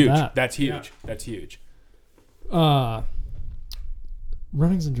 That's Love huge. that. That's huge. Yeah. That's huge.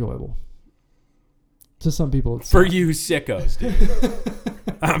 Running's enjoyable. To some people, it's for you sickos, dude.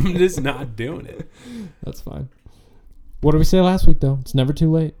 I'm just not doing it. That's fine. What did we say last week, though? It's never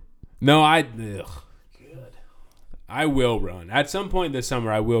too late. No, good. I will run. At some point this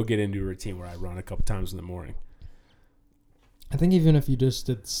summer, I will get into a routine where I run a couple times in the morning. I think even if you just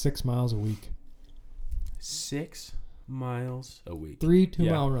did 6 miles a week. 6 miles a week. 3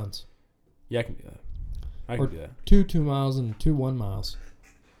 2-mile runs. Yeah, I can do that. I can do that. 2 2 miles and 2 1 miles.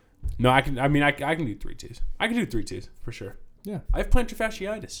 No, I can. I mean, I can do 3 2s. I can do 3 2s for sure. Yeah. I have plantar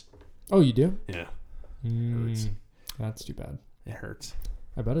fasciitis. Oh, you do? Yeah. Hurts. That's too bad. It hurts.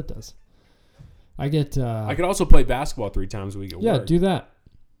 I bet it does. I could also play basketball 3 times a week at work. Yeah, do that.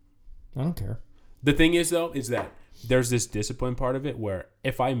 I don't care. The thing is, though, is that there's this discipline part of it where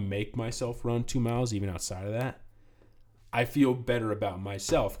if I make myself run 2 miles, even outside of that, I feel better about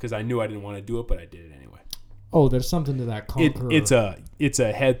myself because I knew I didn't want to do it, but I did it anyway. Oh, there's something to that conqueror. It's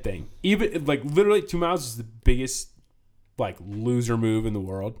a head thing. Even like literally 2 miles is the biggest like loser move in the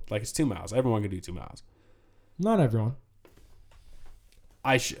world. Like it's 2 miles. Everyone can do 2 miles. Not everyone.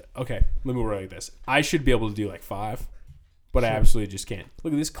 Okay, let me word like this. I should be able to do like 5, but sure. I absolutely just can't.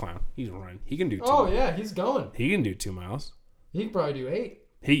 Look at this clown. He's running. He can do 2 miles. Yeah, he's going. He can do 2 miles. He could probably do 8.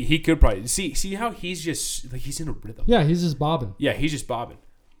 He could probably see how he's just like he's in a rhythm. Yeah, he's just bobbing. Yeah, he's just bobbing.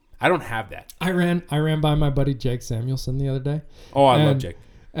 I don't have that. I ran by my buddy Jake Samuelson the other day. Oh, I love Jake.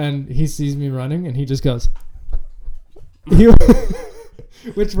 And he sees me running and he just goes,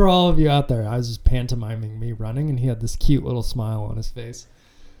 which for all of you out there, I was just pantomiming me running and he had this cute little smile on his face.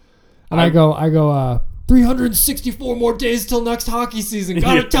 And I go, 364 more days till next hockey season.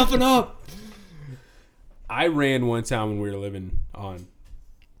 Gotta toughen up. I ran one time when we were living on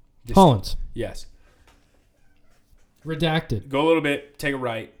Collins. Yes. Redacted. Go a little bit, take a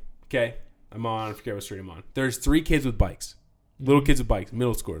right. Okay. I'm on, I forget what street I'm on. There's 3 kids with bikes. Little kids with bikes,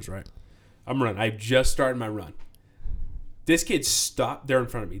 middle schoolers, right? I'm running. I just started my run. This kid stopped there in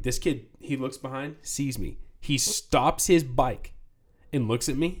front of me. This kid, he looks behind, sees me. He stops his bike and looks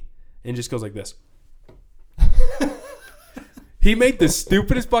at me and just goes like this. He made the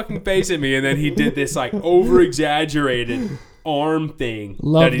stupidest fucking face at me, and then he did this like over-exaggerated arm thing.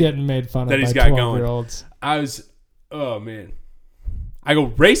 Love getting made fun of that he's by got 12-year-olds. Oh man. I go,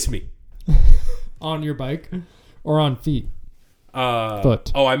 race me. On your bike or on feet?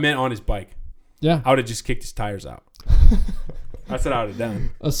 Foot. Oh, I meant on his bike. Yeah. I would have just kicked his tires out. That's what I would have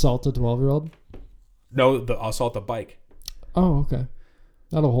done. Assault a 12-year-old? No, assault the bike. Oh, okay.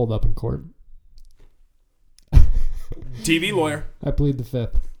 That'll hold up in court. TV lawyer. I plead the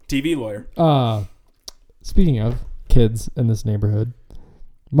fifth. TV lawyer. Speaking of kids in this neighborhood,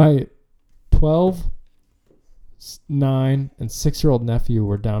 my 12, 9, and 6-year-old nephew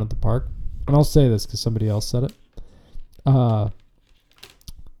were down at the park. And I'll say this because somebody else said it.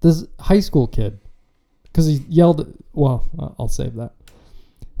 This high school kid, because he yelled, well, I'll save that.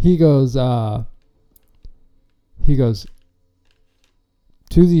 He goes to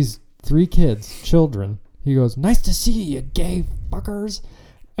these 3 kids, children. He goes, "Nice to see you, gay fuckers."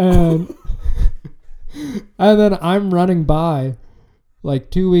 And then I'm running by like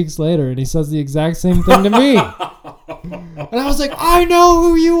 2 weeks later and he says the exact same thing to me. And I was like, "I know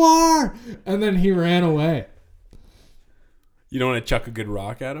who you are." And then he ran away. You don't want to chuck a good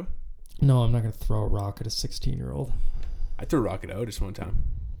rock at him? No, I'm not going to throw a rock at a 16-year-old. I threw a rock at Otis one time.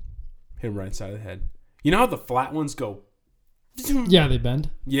 Hit him right inside of the head. You know how the flat ones go? Yeah, they bend.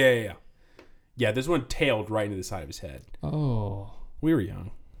 Yeah. Yeah, this one tailed right into the side of his head. Oh. We were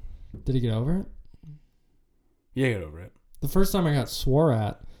young. Did he get over it? Yeah, get over it. The first time I got swore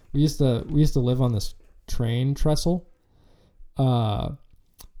at, we used to live on this train trestle. And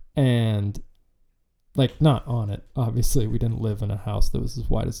like not on it, obviously. We didn't live in a house that was as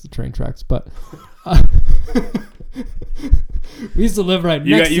wide as the train tracks, but we used to live right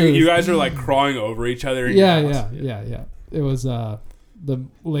next to you guys are like crawling over each other in your house. Yeah. It was the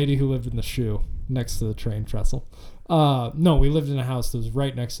lady who lived in the shoe next to the train trestle. No, we lived in a house that was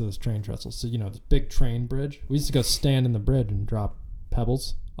right next to this train trestle. So, this big train bridge. We used to go stand in the bridge and drop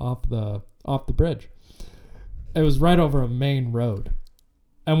pebbles off the bridge. It was right over a main road.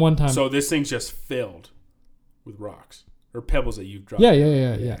 And one time... So this thing's just filled with rocks or pebbles that you've dropped.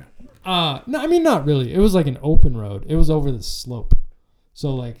 Yeah. No, I mean, not really. It was like an open road. It was over the slope.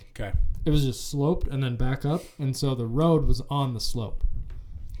 So, like... Okay. It was just sloped and then back up. And so the road was on the slope.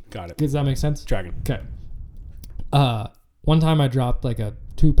 Got it. Does that make sense? Tracking. Okay. One time I dropped like a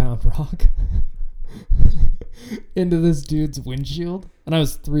 2-pound rock into this dude's windshield. And I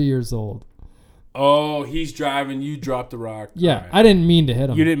was 3 years old. Oh, he's driving. You dropped the rock. Yeah. Right. I didn't mean to hit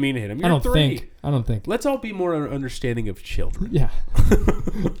him. You didn't mean to hit him. You're I don't think. Let's all be more understanding of children. Yeah.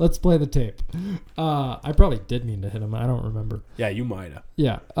 Let's play the tape. I probably did mean to hit him. I don't remember. Yeah, you might have.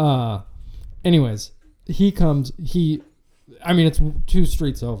 Yeah. Anyways, he comes. It's 2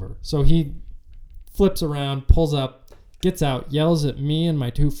 streets over. So he flips around, pulls up, gets out, yells at me and my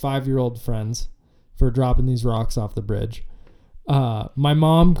 2 5-year-old friends for dropping these rocks off the bridge. My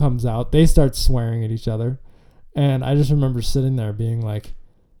mom comes out. They start swearing at each other. And I just remember sitting there being like,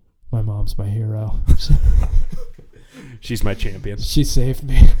 my mom's my hero. She's my champion. She saved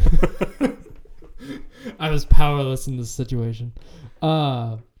me. I was powerless in this situation.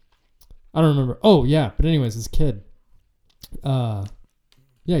 I don't remember. Oh, yeah. But anyways, this kid,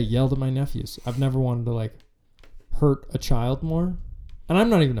 yelled at my nephews. I've never wanted to, like, hurt a child more. And I'm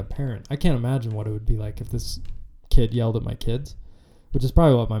not even a parent. I can't imagine what it would be like if this kid yelled at my kids, which is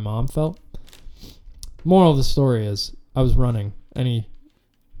probably what my mom felt. Moral of the story is I was running and he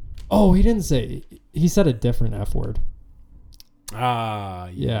didn't say, he said a different F word.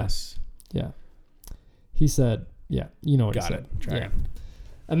 Yes. Yeah. He said, yeah, you know what he said. Yeah.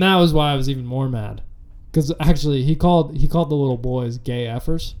 And that was why I was even more mad. Because actually he called the little boys gay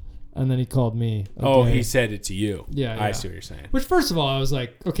effers. And then he called me. He said it to you. Yeah. I see what you're saying. Which, first of all, I was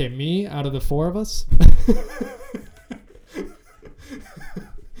like, okay, me out of the 4 of us?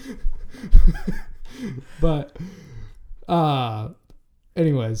 But,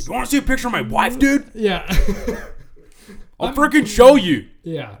 anyways. You want to see a picture of my wife, dude? Yeah. I'll freaking show you.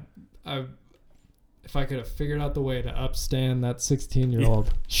 Yeah. If I could have figured out the way to upstand that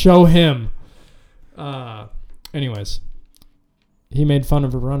 16-year-old, show him. Anyways. He made fun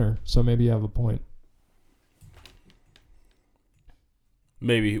of a runner, so maybe you have a point.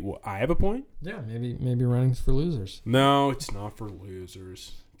 Maybe I have a point? Yeah, maybe running's for losers. No, it's not for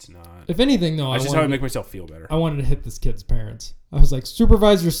losers. It's not. If anything, though, that's just how I make myself feel better. I wanted to hit this kid's parents. I was like,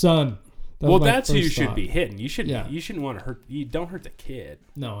 supervise your son. That's who you should be hitting. You shouldn't. Yeah. You shouldn't want to hurt. You don't hurt the kid.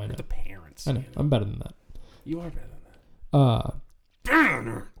 No, I know. Hurt the parents. I know. I'm better than that. You are better than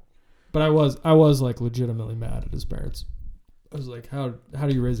that. But I was like legitimately mad at his parents. I was like, how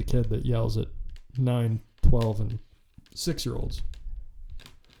do you raise a kid that yells at 9, 12, and 6-year-olds?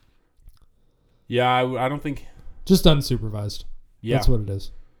 Yeah, I don't think... Just unsupervised. Yeah. That's what it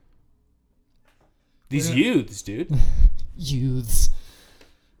is. These youths, dude. Youths.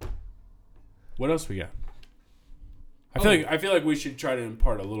 What else we got? I feel like we should try to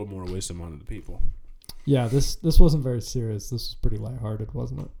impart a little more wisdom onto the people. Yeah, this wasn't very serious. This was pretty lighthearted,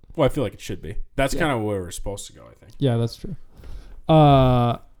 wasn't it? Well, I feel like it should be. That's kind of where we're supposed to go, I think. Yeah, that's true.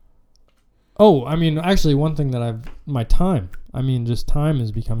 I mean, actually, one thing that my time. I mean, just time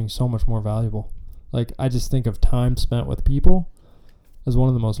is becoming so much more valuable. Like, I just think of time spent with people as one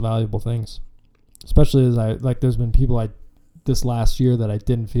of the most valuable things. Especially as there's been people this last year that I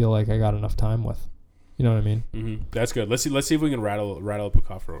didn't feel like I got enough time with. You know what I mean? Mm-hmm. That's good. Let's see if we can rattle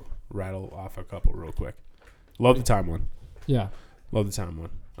off a couple real quick. Love the time one. Yeah. Love the time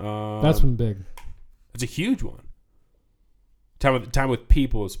one. That's been big. It's a huge one. Time with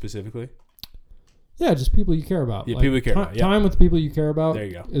people specifically. Yeah, just people you care about. Yeah, people you care about. Yeah. Time with people you care about. There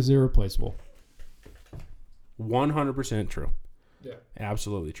you go. Is irreplaceable. 100% true. Yeah.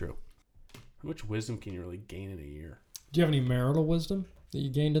 Absolutely true. How much wisdom can you really gain in a year? Do you have any marital wisdom that you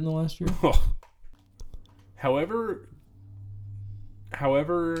gained in the last year? However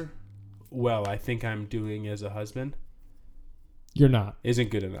well I think I'm doing as a husband. You're not. Isn't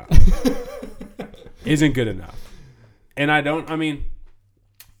good enough. Isn't good enough. And I mean,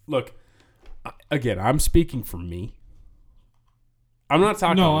 look, again, I'm speaking for me. I'm not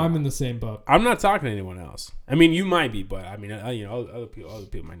talking. No, I'm in the same boat. I'm not talking to anyone else. I mean, you might be, but I mean, other people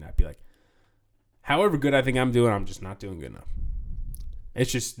might not be like. However good I think I'm doing, I'm just not doing good enough.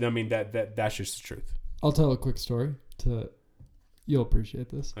 It's just, I mean, that's just the truth. I'll tell a quick story. You'll appreciate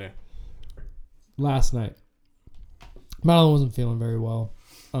this. Okay. Last night, Madeline wasn't feeling very well.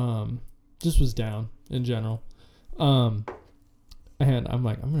 Just was down in general. And I'm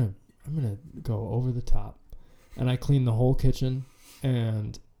like, I'm gonna go over the top, and I cleaned the whole kitchen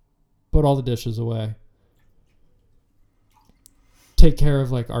and put all the dishes away. Take care of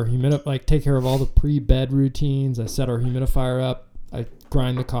take care of all the pre-bed routines. I set our humidifier up. I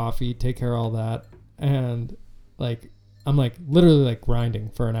grind the coffee, take care of all that. And I'm literally grinding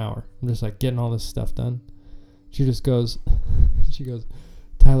for an hour. I'm just getting all this stuff done. She goes,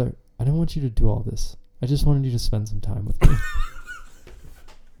 Tyler, I didn't want you to do all this. I just wanted you to spend some time with me.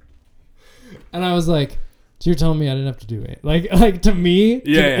 And I was like, so you're telling me I didn't have to do it? To me,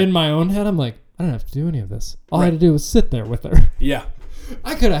 in my own head, I'm like, I don't have to do any of this. All I had to do was sit there with her. Yeah.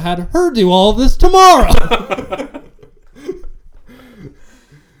 I could have had her do all of this tomorrow.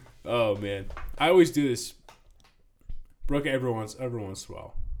 Oh, man. I always do this. Brooke, every once in a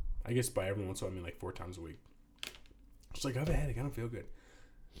while. I guess by every once in a while, I mean 4 times a week. She's like, I have a headache. I don't feel good.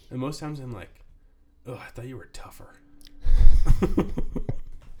 And most times I'm like, oh, I thought you were tougher.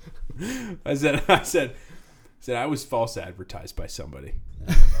 I said I was false advertised by somebody.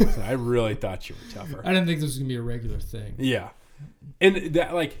 I really thought you were tougher. I didn't think this was going to be a regular thing. Yeah. And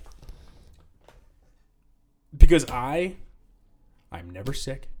that, because I'm never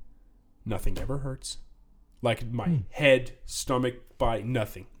sick. Nothing ever hurts. My head, stomach, body,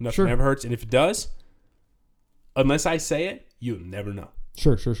 nothing. Nothing ever hurts. And if it does, unless I say it, you'll never know.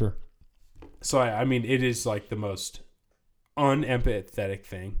 Sure. So, I mean, it is the most unempathetic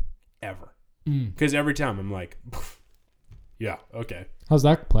thing ever. Because every time I'm like, yeah, okay. How's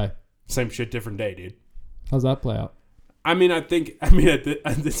that play? Same shit, different day, dude. How's that play out? I mean, at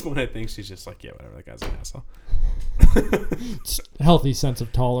this point, I think she's just like, yeah, whatever, that guy's an asshole. Healthy sense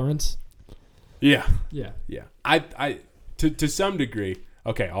of tolerance. Yeah. Yeah. Yeah. I to some degree,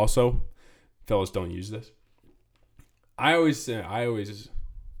 okay, also, fellas, don't use this.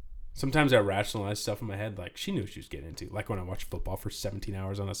 Sometimes I rationalize stuff in my head, she knew what she was getting into. Like when I watch football for 17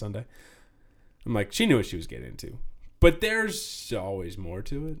 hours on a Sunday. I'm like, she knew what she was getting into. But there's always more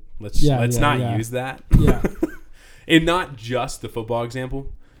to it. Let's not use that. Yeah. And not just the football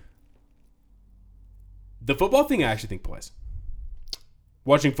example. The football thing I actually think plays.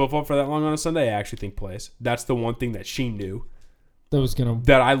 Watching football for that long on a Sunday, I actually think plays. That's the one thing that she knew.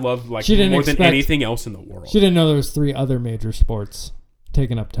 That I love more than anything else in the world. She didn't know there was 3 other major sports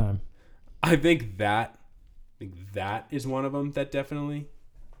taking up time. I think that is one of them that definitely,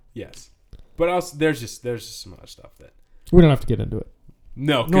 yes. But also, there's just some other stuff that we don't have to get into it.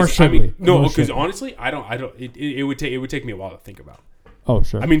 No, nor should we. No, because honestly, I don't. It would take me a while to think about. Oh,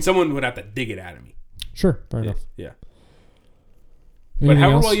 sure. I mean, someone would have to dig it out of me. Sure, fair enough. Yeah. Anything but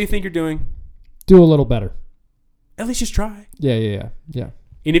however else? well you think you're doing, do a little better. At least just try. Yeah.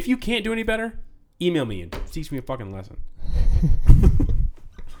 And if you can't do any better, email me and teach me a fucking lesson.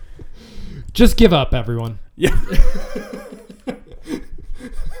 Just give up, everyone. Yeah.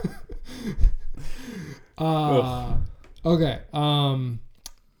 Okay. I'm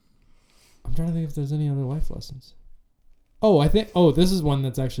trying to think if there's any other life lessons. This is one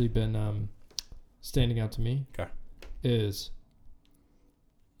that's actually been standing out to me. Okay. Is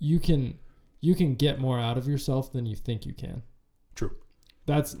you can get more out of yourself than you think you can. True.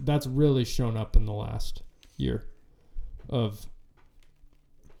 That's really shown up in the last year of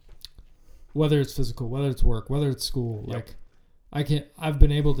whether it's physical, whether it's work, whether it's school. Yep. Like I've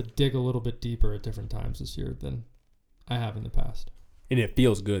been able to dig a little bit deeper at different times this year than I have in the past. And it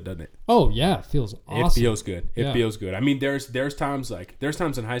feels good, doesn't it? Oh yeah, it feels awesome. It feels good. It feels good. I mean, there's times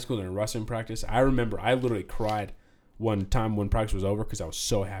in high school during wrestling practice. I remember I literally cried one time when practice was over because I was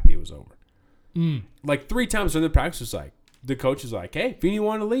so happy it was over. Like 3 times when the practice was like, the coach was like, "Hey, if you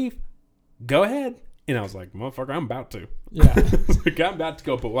want to leave, go ahead." And I was like, "Motherfucker, I'm about to." Yeah, like, I'm about to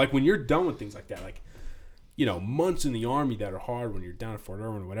go. But like when you're done with things like that, like, you know, months in the Army that are hard when you're down at Fort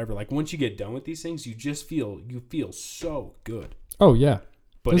Irwin or whatever. Like once you get done with these things, you feel so good. Oh yeah,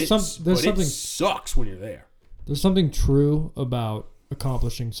 But there's something it sucks when you're there. There's something true about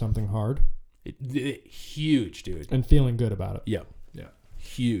accomplishing something hard. Huge, dude. And feeling good about it. Yeah.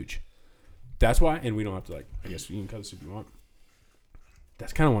 Huge. That's why, and we don't have to like. I guess you can cut this if you want.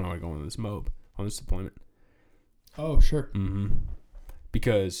 That's kind of why I want to go on this MOB, on this deployment. Oh sure.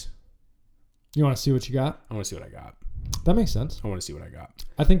 Because you want to see what you got. I want to see what I got. That makes sense. I want to see what I got.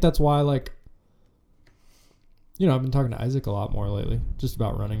 I think that's why, like, you know, I've been talking to Isaac a lot more lately, just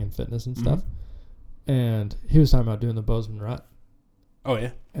about running and fitness and stuff. And he was talking about doing the Bozeman rut. Oh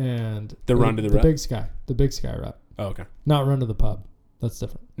yeah. And the run to the rut. The Big Sky rut. Oh okay. Not run to the pub. That's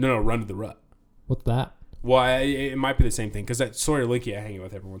different. No, run to the rut. What's that? Well, it might be the same thing because that Sawyer Linky I hang out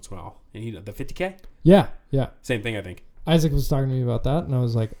with every once in a while, and the 50K. Yeah. Same thing, I think. Isaac was talking to me about that, and I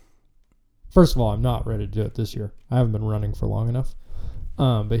was like, first of all, I'm not ready to do it this year. I haven't been running for long enough.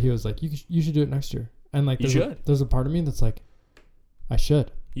 But he was like, you should do it next year. And like, there's a part of me that's like, I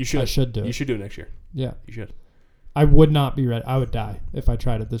should. You should. I should do it. You should do it next year. Yeah. You should. I would not be ready. I would die if I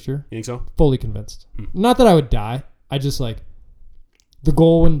tried it this year. You think so? Fully convinced. Not that I would die. I just like, the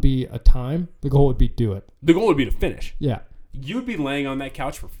goal wouldn't be a time. The goal would be do it. The goal would be to finish. Yeah. You'd be laying on that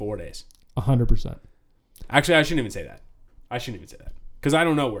couch for 4 days. 100%. Actually, I shouldn't even say that. Because I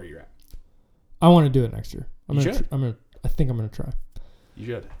don't know where you're at. I want to do it next year. I think I'm gonna try. You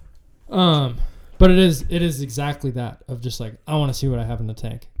should. But it is exactly that of just like, I want to see what I have in the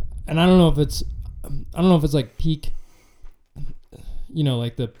tank. And I don't know if it's like peak, you know,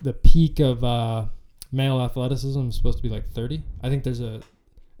 like the peak of male athleticism is supposed to be like 30. I think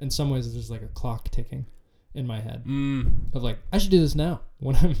in some ways there's like a clock ticking in my head of like, I should do this now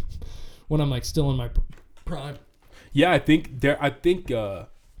when I'm like still in my prime. Yeah, I think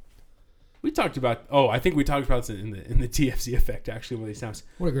we talked about this in the TFC effect actually one of these times.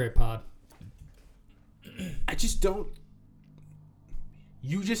 What a great pod. I just don't.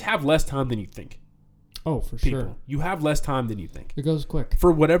 You just have less time than you think. Oh, for People. sure. You have less time than you think. It goes quick.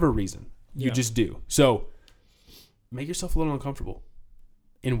 For whatever reason. You just do. So make yourself a little uncomfortable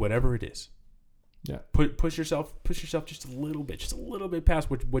in whatever it is. Yeah. Push yourself just a little bit past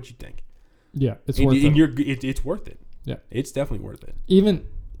what you think. Yeah, it's worth it. It's worth it. Yeah. It's definitely worth it. Even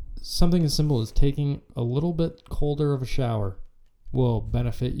something as simple as taking a little bit colder of a shower will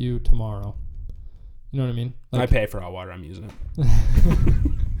benefit you tomorrow. You know what I mean? Like, I pay for hot water. I'm using it.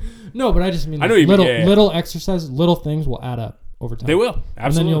 No, but I just mean I know you mean, little exercises, little things will add up over time. They will.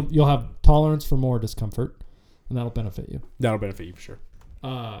 Absolutely. And then you'll have tolerance for more discomfort, and that'll benefit you. That'll benefit you for sure.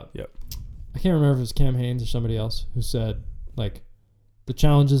 Yep. I can't remember if it was Cam Haynes or somebody else who said, like, the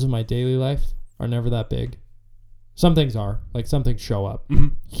challenges of my daily life are never that big. Some things are. Like, some things show up. Mm-hmm.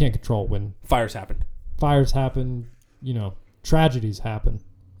 You can't control when. Fires happen. You know, tragedies happen.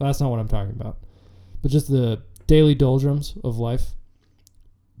 That's not what I'm talking about. But just the daily doldrums of life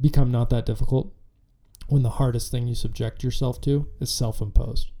become not that difficult when the hardest thing you subject yourself to is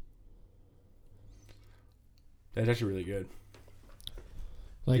self-imposed. That's actually really good.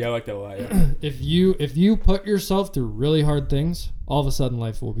 Like, yeah, I like that a lot. Yeah. If you put yourself through really hard things, all of a sudden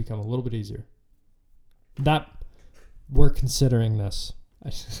life will become a little bit easier. That we're considering this.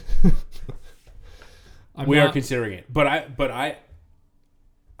 We are considering it, but I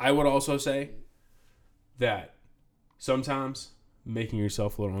would also say that sometimes making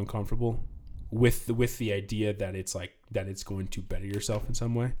yourself a little uncomfortable with the idea that it's going to better yourself in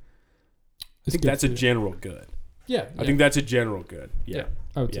some way. I think that's a general good. Yeah, I think that's a general good. Yeah,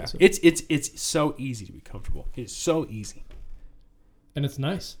 I would say so. It's so easy to be comfortable. It's so easy, and it's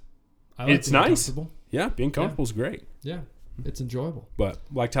nice. It's nice. Yeah, being comfortable is great. Yeah, it's enjoyable. But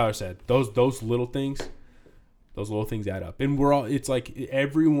like Tyler said, those little things Those little things add up. And it's like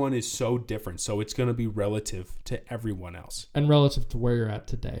everyone is so different. So it's going to be relative to everyone else. And relative to where you're at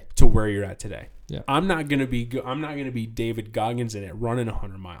today. Yeah. I'm not going to be David Goggins in it running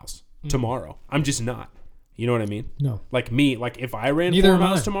 100 miles tomorrow. I'm just not. You know what I mean? No. Like me, like if I ran Neither 4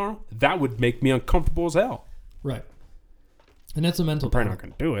 miles tomorrow, that would make me uncomfortable as hell. Right. And that's a mental I'm probably not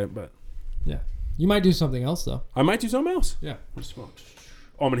going to do it, but. Yeah. You might do something else, though. I might do something else. Yeah. Oh,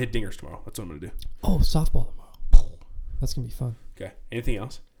 I'm going to hit dingers tomorrow. That's what I'm going to do. Oh, softball tomorrow. That's going to be fun. Okay. Anything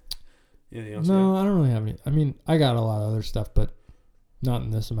else? No, I don't really have any. I mean, I got a lot of other stuff, but not in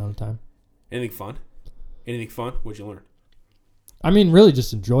this amount of time. Anything fun? What'd you learn? I mean, really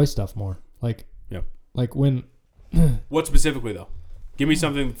just enjoy stuff more. Like when... What specifically, though? Give me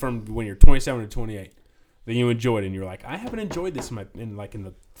something from when you're 27 to 28 that you enjoyed, and you're like, I haven't enjoyed this in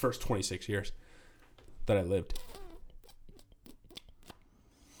the first 26 years that I lived.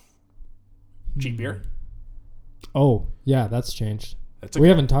 Cheap beer? Oh, yeah, that's changed. We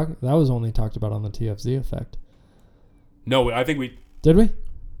haven't talked... That was only talked about on the TFZ effect. No, I think we... Did we?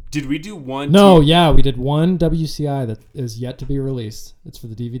 Did we do one? No, yeah, we did one WCI that is yet to be released. It's for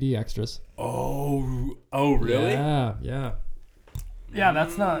the DVD extras. Oh, really? Yeah. Yeah,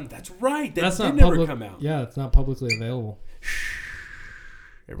 that's not... That's right. That's not never come out. Yeah, it's not publicly available.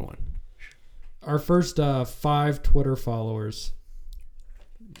 Everyone. Our first 5 Twitter followers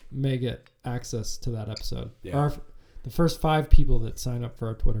may get access to that episode. Yeah. The first 5 people that sign up for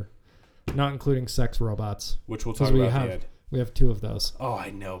our Twitter, not including sex robots. Which we'll talk about at the end. We have 2 of those. Oh, I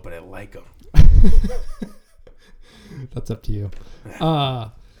know, but I like them. That's up to you.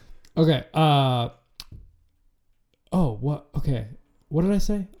 Okay. What? Okay. What did I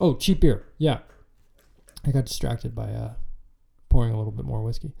say? Oh, cheap beer. Yeah. I got distracted by pouring a little bit more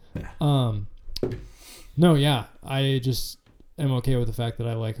whiskey. Yeah. No, yeah. I just am okay with the fact that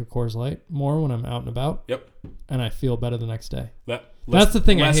I like a Coors Light more when I'm out and about. Yep. And I feel better the next day. That's the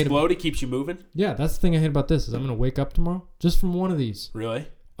thing I hate. Less bloated keeps you moving? Yeah, that's the thing I hate about this is I'm going to wake up tomorrow just from one of these. Really?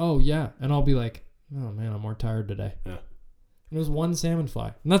 Oh, yeah. And I'll be like, oh, man, I'm more tired today. Yeah. And it was one salmon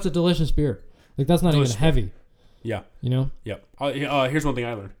fly. And that's a delicious beer. Like, that's not even heavy. Yeah. You know? Yep. Here's one thing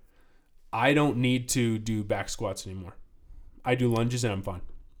I learned. I don't need to do back squats anymore. I do lunges and I'm fine.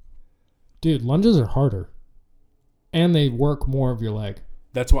 Dude, lunges are harder. And they work more of your leg.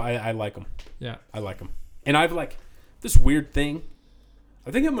 That's why I like them. Yeah. I like them. And I've like this weird thing. I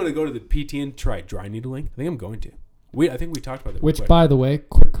think I'm going to go to the PT and try dry needling. I think I'm going to. I think we talked about that. Which, by the way,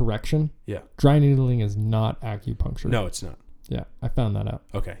 quick correction. Yeah. Dry needling is not acupuncture. No, it's not. Yeah, I found that out.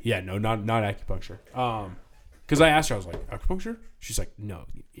 Okay. Yeah, no, not acupuncture. Because I asked her, I was like, acupuncture? She's like, no,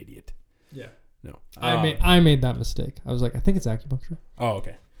 you idiot. Yeah. No. I made that mistake. I was like, I think it's acupuncture. Oh,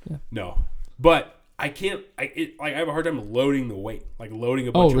 okay. Yeah. No. But I can't, I have a hard time loading the weight. Like loading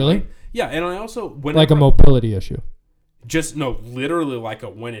a bunch of weight. Yeah, and I also... Like a mobility issue. Literally like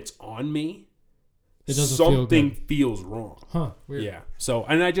when it's on me, it doesn't something feels wrong. Huh. Weird. Yeah. So,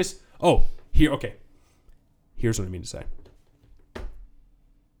 and I just... Here's what I mean to say.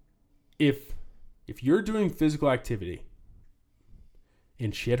 If you're doing physical activity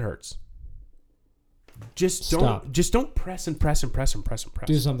and shit hurts, just don't press and press and press and press and press.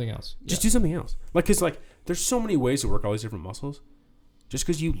 Do something else. Just do something else. Like, cause like there's so many ways to work all these different muscles. Just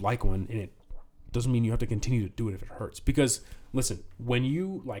because you like one and it doesn't mean you have to continue to do it if it hurts. Because listen, when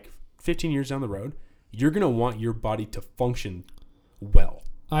you 15 years down the road, you're gonna want your body to function well.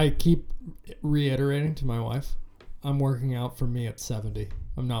 I keep reiterating to my wife, I'm working out for me at 70.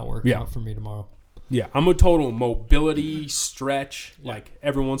 I'm not working out for me tomorrow. Yeah, I'm a total mobility, stretch, like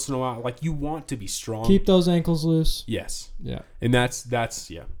every once in a while. Like you want to be strong. Keep those ankles loose. Yes. Yeah. And that's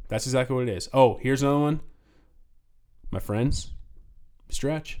exactly what it is. Oh, here's another one. My friends,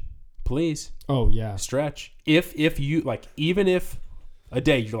 stretch, please. Oh yeah. Stretch. If you even if a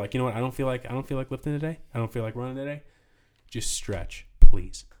day you're like, you know what, I don't feel like lifting today. I don't feel like running today. Just stretch,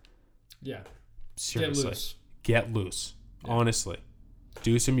 please. Yeah. Seriously. Get loose. Yeah. Honestly.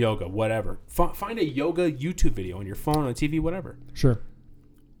 Do some yoga, whatever. Find a yoga YouTube video on your phone, on TV, whatever. Sure.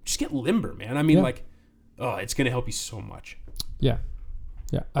 Just get limber, man. I mean, it's going to help you so much. Yeah.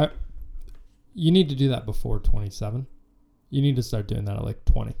 Yeah. You need to do that before 27. You need to start doing that at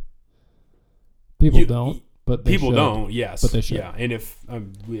 20. People don't, but they people should. Don't, yes. But they should. Yeah, and if,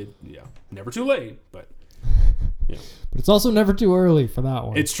 never too late, but, yeah. But it's also never too early for that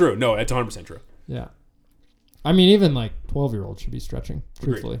one. It's true. No, it's 100% true. Yeah. I mean, even 12-year-olds should be stretching,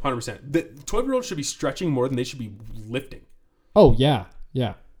 truthfully. 100%. The 12-year-olds should be stretching more than they should be lifting. Oh, yeah.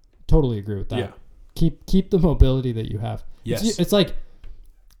 Yeah. Totally agree with that. Yeah. Keep the mobility that you have. Yes. It's like,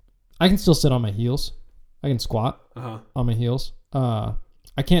 I can still sit on my heels. I can squat on my heels.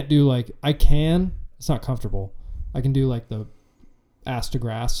 I can't do I can. It's not comfortable, I can do like the ass to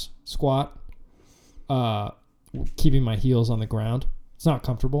grass squat, keeping my heels on the ground. It's not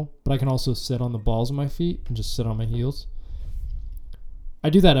comfortable, but I can also sit on the balls of my feet and just sit on my heels. I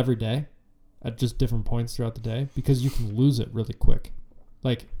do that every day at just different points throughout the day because you can lose it really quick.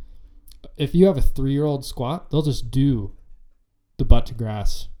 Like if you have a 3-year-old squat, they'll just do the butt to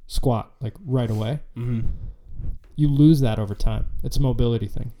grass squat like right away. Mm-hmm. You lose that over time. It's a mobility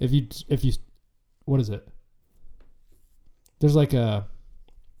thing. If you, what is it? There's like a,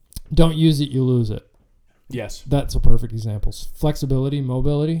 don't use it, you lose it. Yes. That's a perfect example. Flexibility,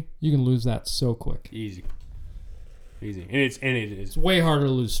 mobility, you can lose that so quick. Easy. And it is It's way harder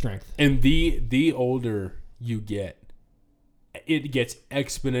to lose strength. And the older you get, it gets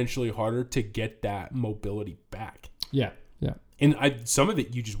exponentially harder to get that mobility back. Yeah. And some of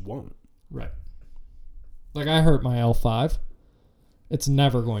it you just won't. Right. Like I hurt my L5. It's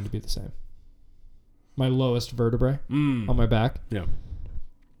never going to be the same. My lowest vertebrae on my back. Yeah.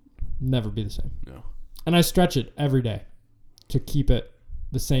 Never be the same. No. And I stretch it every day to keep it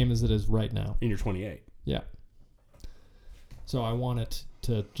the same as it is right now. And you're 28. Yeah. So I want it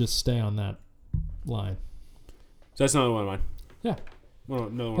to just stay on that line. So that's another one of mine. Yeah.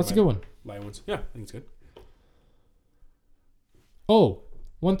 Another one. That's a good one. Light ones. Yeah, I think it's good. Oh,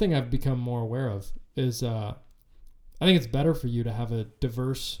 one thing I've become more aware of is I think it's better for you to have a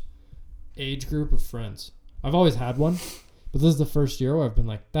diverse age group of friends. I've always had one, but this is the first year where I've been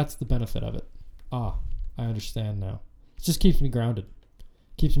like, that's the benefit of it. I understand now. It just keeps me grounded.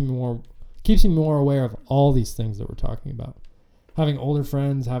 Keeps me more aware of all these things that we're talking about. Having older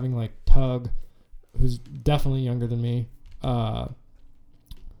friends, having like Tug, who's definitely younger than me.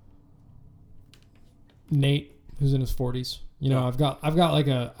 Nate, who's in his 40s. You know, I've got like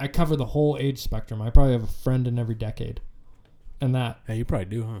I cover the whole age spectrum. I probably have a friend in every decade. And that. Yeah, you probably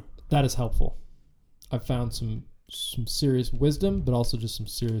do, huh? That is helpful. I've found some serious wisdom, but also just some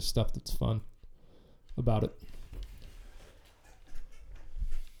serious stuff that's fun about it.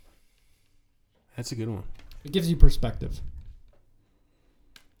 That's a good one. It gives you perspective.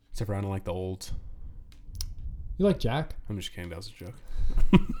 Except for I don't like the olds. You like Jack? I'm just kidding. That was a joke.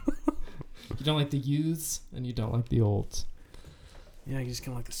 You don't like the youths, and you don't like the olds. Yeah, you just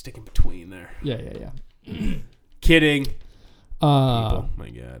kind of like the stick in between there. Yeah. Kidding. People, my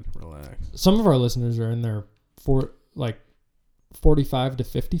God, relax. Some of our listeners are in their 45 to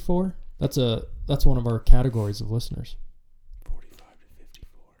 54. That's one of our categories of listeners. 45 to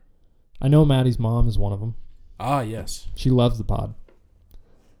 54. I know Maddie's mom is one of them. Ah, yes. She loves the pod.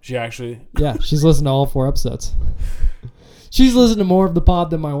 She actually... Yeah, she's listened to all 4 episodes. She's listened to more of the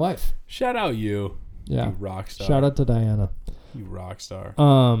pod than my wife. Shout out you. Yeah. You rock star. Shout out to Diana. You rock star.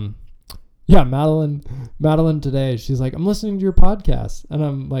 Yeah, Madeline today, she's like, I'm listening to your podcast. And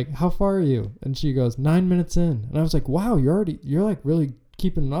I'm like, how far are you? And she goes, 9 minutes in. And I was like, wow, you're like really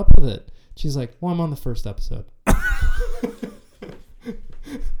keeping up with it. She's like, well, I'm on the first episode.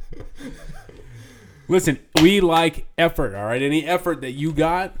 Listen, we like effort, all right? Any effort that you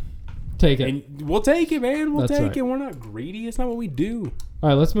got, take it. And we'll take it, man. We'll That's take right. it. We're not greedy. It's not what we do. All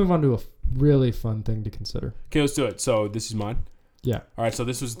right, let's move on to a really fun thing to consider. Okay, let's do it. So this is mine. Yeah. All right, so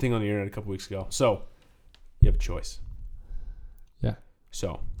this was the thing on the internet a couple weeks ago. So you have a choice. Yeah.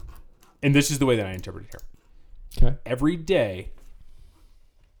 So, and this is the way that I interpret it here. Okay. Every day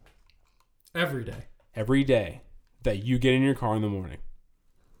that you get in your car in the morning,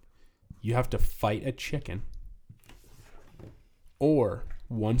 you have to fight a chicken. Or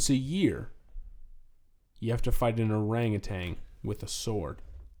once a year, you have to fight an orangutan with a sword.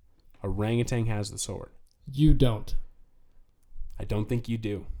 Orangutan has the sword. You don't. I don't think you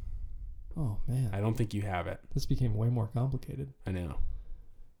do. Oh, man. I don't think you have it. This became way more complicated. I know.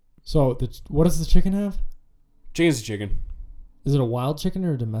 So, what does the chicken have? Chicken's a chicken. Is it a wild chicken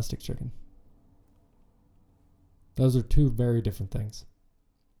or a domestic chicken? Those are 2 very different things.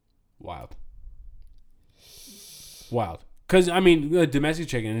 Wild. Because, I mean, the domestic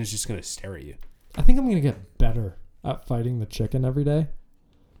chicken is just going to stare at you. I think I'm going to get better at fighting the chicken every day.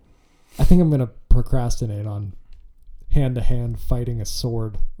 I think I'm going to procrastinate on hand-to-hand fighting a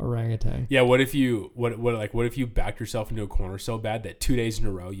sword orangutan. Yeah, what if you backed yourself into a corner so bad that 2 days in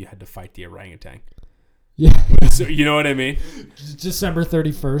a row you had to fight the orangutan? Yeah. So, you know what I mean? December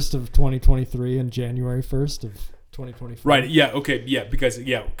 31st of 2023 and January 1st of 2024. Right, yeah, okay, yeah, because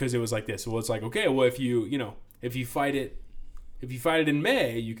it was like this. Well, it's like, okay, well, if you fight it in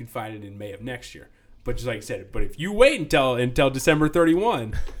May, you can fight it in May of next year. But just like I said, but if you wait until December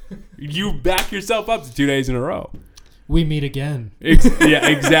 31, you back yourself up to 2 days in a row. We meet again. Yeah,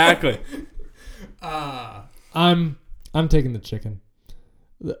 exactly. I'm taking the chicken.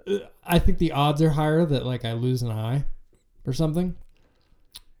 I think the odds are higher that like I lose an eye or something.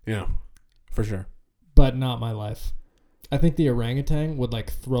 Yeah, for sure. But not my life. I think the orangutan would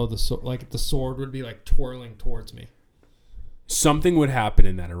like throw the sword, like the sword would be like twirling towards me. Something would happen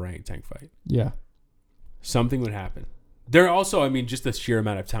in that orangutan fight. Yeah. Something would happen. There also, I mean, just the sheer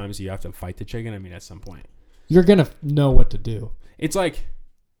amount of times you have to fight the chicken. I mean, at some point, you're gonna know what to do. It's like,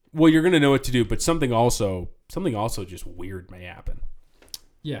 well, you're gonna know what to do, but something also just weird may happen.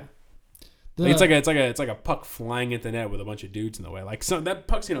 Yeah. It's like a puck flying at the net with a bunch of dudes in the way. Like that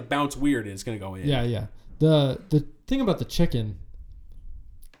puck's gonna bounce weird and it's gonna go in. Yeah, yeah. The thing about the chicken,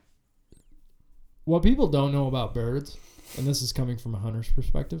 what people don't know about birds, and this is coming from a hunter's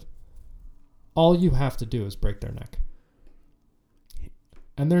perspective, all you have to do is break their neck.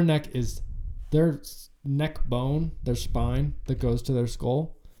 And their neck bone, their spine that goes to their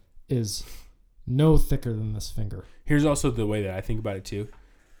skull is no thicker than this finger. Here's also the way that I think about it too.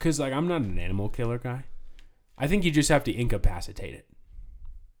 Because, like, I'm not an animal killer guy. I think you just have to incapacitate it.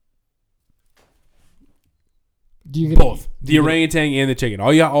 Both. The orangutan and the chicken.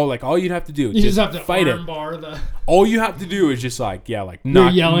 All you'd have to do is just have to fight it. All you have to do is just, like, you're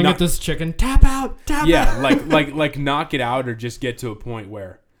yelling at this chicken, tap out. Yeah, like knock it out or just get to a point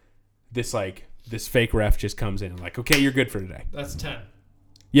where this fake ref just comes in and, like, okay, you're good for today. That's 10.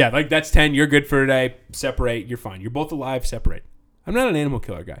 Yeah, like, that's 10. You're good for today. Separate. You're fine. You're both alive. Separate. I'm not an animal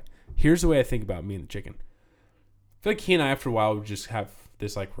killer guy. Here's the way I think about me and the chicken. I feel like he and I, after a while, would just have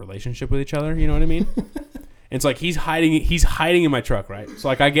this like relationship with each other. You know what I mean? And it's like he's hiding in my truck, right? So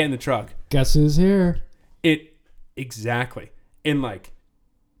like I get in the truck. Guess who's here? Exactly. And like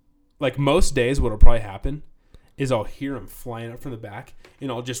most days, what'll probably happen is I'll hear him flying up from the back,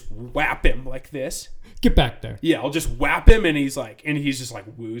 and I'll just whap him like this. Get back there. Yeah, I'll just whap him, and he's just like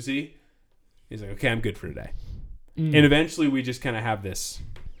woozy. He's like, okay, I'm good for today. And eventually we just kind of have this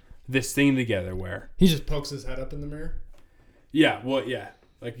thing together where he just pokes his head up in the mirror. Yeah, well, yeah.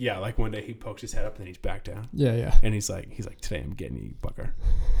 Like one day he pokes his head up and then he's back down. Yeah, yeah. And he's like, today I'm getting you, bucker.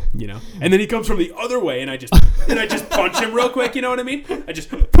 You know? And then he comes from the other way and I just punch him real quick, you know what I mean? I just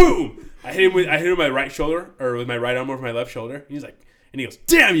boom. I hit him with my right shoulder or with my right arm over my left shoulder. And he's like, and he goes,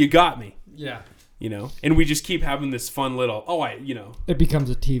 "Damn, you got me." Yeah. You know, and we just keep having this fun little, It becomes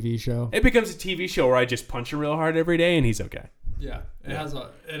a TV show. It becomes a TV show where I just punch him real hard every day and he's okay. Yeah. It'd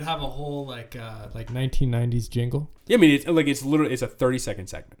have a whole like 1990s jingle. Yeah, I mean, it's a 30-second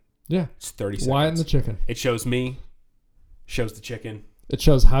segment. Yeah. It's 30 seconds. Wyatt and the chicken. It shows me, shows the chicken. It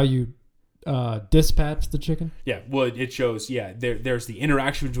shows how you dispatch the chicken. Yeah, well, it shows, there's the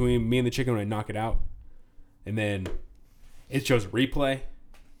interaction between me and the chicken when I knock it out. And then it shows a replay.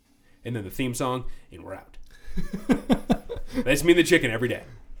 And then the theme song, and we're out. That's me and the chicken every day.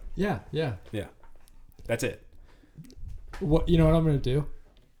 Yeah, yeah. Yeah. That's it. You know what I'm going to do?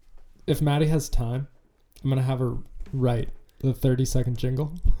 If Maddie has time, I'm going to have her write the 30-second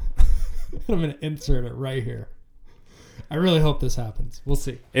jingle. I'm going to insert it right here. I really hope this happens. We'll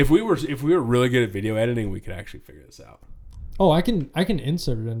see. If we were really good at video editing, we could actually figure this out. Oh, I can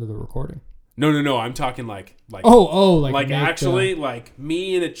insert it into the recording. No. I'm talking like actually like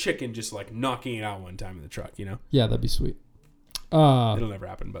me and a chicken just like knocking it out one time in the truck, you know? Yeah, that'd be sweet. It'll never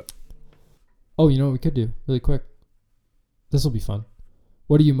happen, but. Oh, you know what we could do really quick? This will be fun.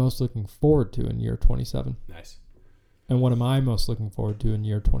 What are you most looking forward to in year 27? Nice. And what am I most looking forward to in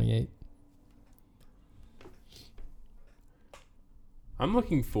year 28? I'm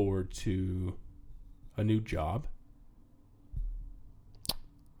looking forward to a new job.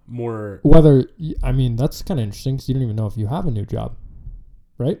 That's kind of interesting because you don't even know if you have a new job,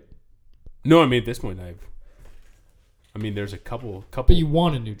 right? No, I mean, at this point, there's a couple. But you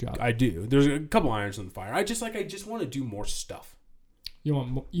want a new job. I do. There's a couple irons on the fire. I just want to do more stuff. You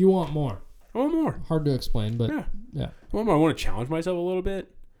want more. I want more. Hard to explain, but yeah. I want to challenge myself a little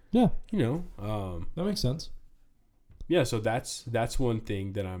bit. Yeah. You know. That makes sense. Yeah, so that's one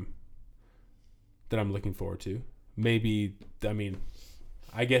thing that I'm looking forward to. Maybe,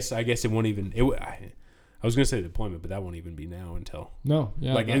 I guess it won't even. I was gonna say deployment, but that won't even be now until. No,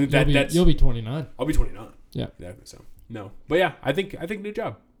 yeah. You'll be 29. I'll be 29. Yeah, exactly. So no, but yeah, I think new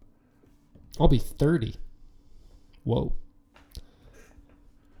job. I'll be 30. Whoa.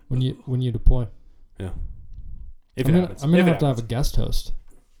 When you deploy. Yeah. I'm gonna have to have a guest host.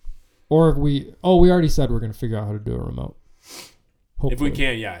 Or if we already said we're gonna figure out how to do a remote. Hopefully. If we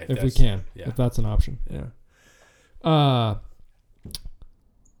can, yeah. If that's an option, yeah.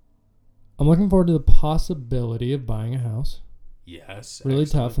 I'm looking forward to the possibility of buying a house. Yes. Really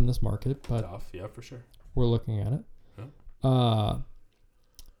tough in this market, but tough, yeah, for sure. We're looking at it. Yeah.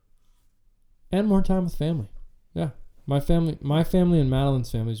 And more time with family. Yeah. I'm My family and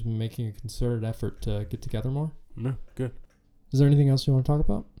Madeline's family has been making a concerted effort to get together more. No, good. Is there anything else you want to talk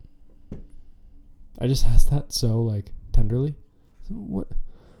about? I just asked that so like tenderly. So what?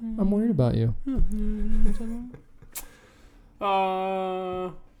 I'm worried about you.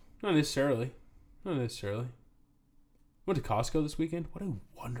 Not necessarily. Not necessarily. Went to Costco this weekend. What a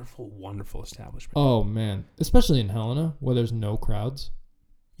wonderful, wonderful establishment. Oh man, especially in Helena where there's no crowds.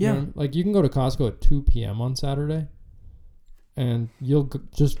 Yeah. You know, like you can go to Costco at 2 p.m. on Saturday, and you'll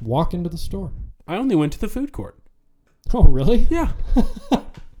just walk into the store. I only went to the food court. Oh really? Yeah.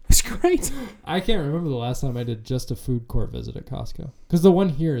 It's great. I can't remember the last time I did just a food court visit at Costco because the one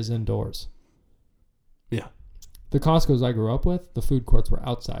here is indoors. Yeah. The Costcos I grew up with, the food courts were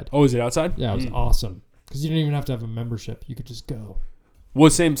outside. Oh, is it outside? Yeah, it was awesome. Because you didn't even have to have a membership. You could just go. Well,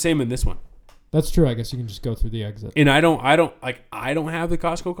 same in this one. That's true. I guess you can just go through the exit. And I don't have the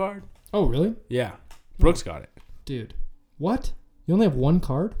Costco card. Oh, really? Yeah. Brooks got it. Dude. What? You only have one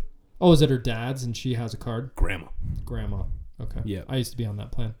card? Oh, is it her dad's and she has a card? Grandma. Okay. Yeah. I used to be on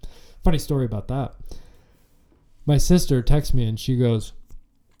that plan. Funny story about that. My sister texts me and she goes,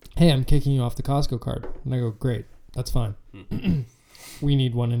 "Hey, I'm kicking you off the Costco card." And I go, "Great. That's fine." We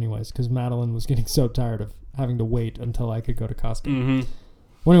need one anyways because Madeline was getting so tired of having to wait until I could go to Costco. Mm-hmm.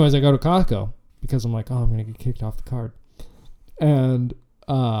 Well, anyways, I go to Costco because I'm like, oh, I'm going to get kicked off the card. And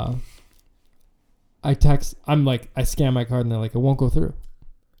I scan my card and they're like, it won't go through.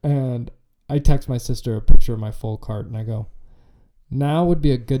 And I text my sister a picture of my full card and I go, now would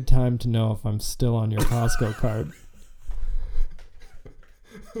be a good time to know if I'm still on your Costco card.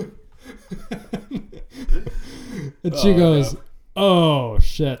 And she goes, no. Oh,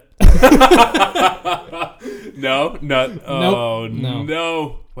 shit. No. Oh, no.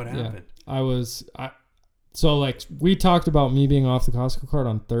 No. What happened? Yeah. So, like, we talked about me being off the Costco card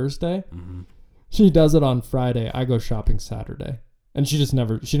on Thursday. Mm-hmm. She does it on Friday. I go shopping Saturday. And she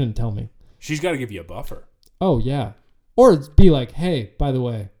didn't tell me. She's got to give you a buffer. Oh, yeah. Or be like, hey, by the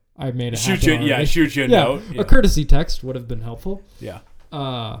way, I made it happen already. Shoot you a note. Yeah. A courtesy text would have been helpful. Yeah.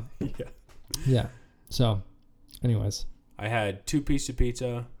 Yeah. So, anyways. I had 2 pieces of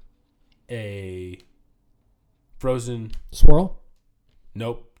pizza, a frozen... Swirl?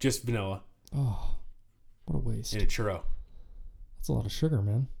 Nope, just vanilla. Oh, what a waste. And a churro. That's a lot of sugar,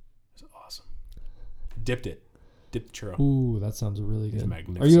 man. It's awesome. Dipped the churro. Ooh, that sounds really good. It's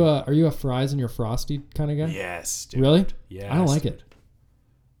magnificent. Are you a fries in your Frosty kind of guy? Yes, dude. Really? Yeah. I don't like it.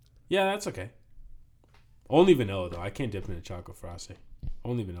 Yeah, that's okay. Only vanilla, though. I can't dip in a chocolate Frosty.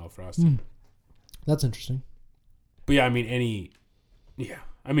 Only vanilla Frosty. That's interesting. But yeah, I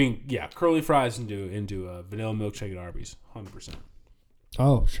mean, curly fries into a vanilla milkshake at Arby's, 100%.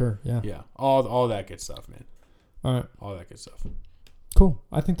 Oh, sure, yeah. Yeah, all that good stuff, man. All right. All that good stuff. Cool.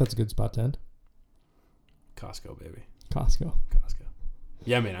 I think that's a good spot to end. Costco, baby. Costco.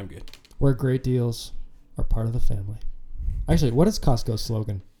 Yeah, man, I'm good. Where great deals are part of the family. Actually, what is Costco's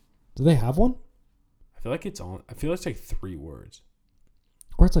slogan? Do they have one? I feel like it's like 3 words.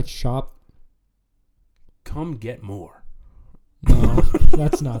 Or it's like shop. Come get more. No,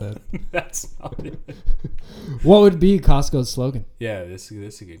 that's not it. That's not it. What would be Costco's slogan? Yeah, this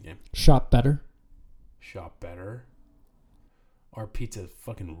is a good game. Shop better. Shop better. Our pizza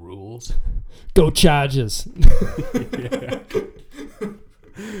fucking rules. Go Chargers.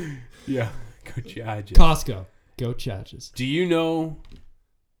 Yeah. Go Chargers. Costco. Go Chargers. Do you know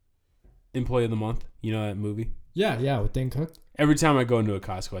Employee of the Month? You know that movie? Yeah, with Dane Cook. Every time I go into a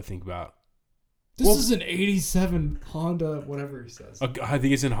Costco, I think about... This is an 87 Honda, whatever he says. I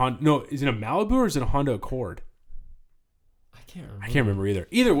think it's in Honda... No, is it a Malibu or is it a Honda Accord? I can't remember either.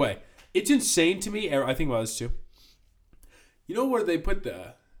 Either way, it's insane to me. I think about this too. You know where they put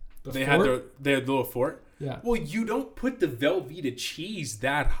they had their little fort? Yeah. Well, you don't put the Velveeta cheese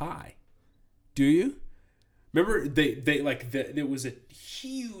that high, do you? Remember it was a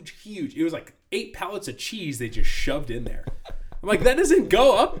huge. It was like 8 pallets of cheese they just shoved in there. I'm like, that doesn't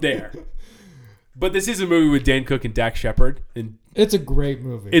go up there. But this is a movie with Dan Cook and Dak Shepard, and it's a great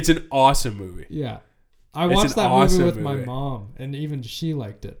movie. It's an awesome movie. Yeah, I watched that movie with my mom, and even she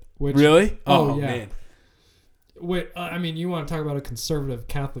liked it. Really? Oh yeah. Man. Wait, I mean, you want to talk about a conservative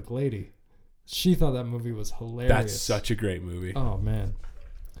Catholic lady? She thought that movie was hilarious. That's such a great movie. Oh man.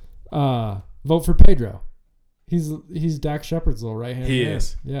 Vote for Pedro. He's Dak Shepard's little right hand man. He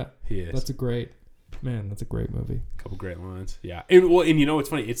is. Yeah. He is. That's a great movie. A couple great lines. Yeah. And you know what's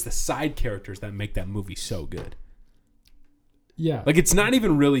funny? It's the side characters that make that movie so good. Yeah. Like, it's not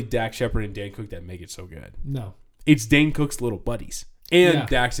even really Dak Shepard and Dan Cook that make it so good. No. It's Dan Cook's little buddies. And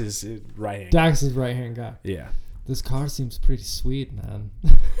Dax's right hand. Dax's right hand guy. Yeah. This car seems pretty sweet, man.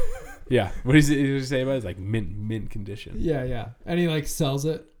 Yeah. What does he say about it? It's like mint condition. Yeah. And he like sells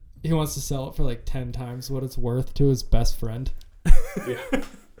it. He wants to sell it for like 10 times what it's worth to his best friend. Yeah.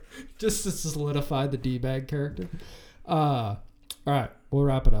 Just to solidify the D-bag character. All right. We'll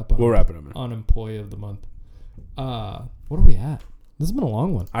wrap it up. Man. On Employee of the Month. What are we at? This has been a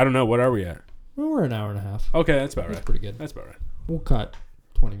long one. I don't know. What are we at? Well, we're an hour and a half. Okay, that's about right. That's pretty good. That's about right. We'll cut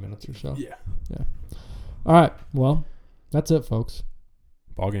 20 minutes or so. Yeah. All right. Well, that's it, folks.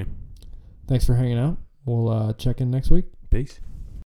 Ball game. Thanks for hanging out. We'll check in next week. Peace.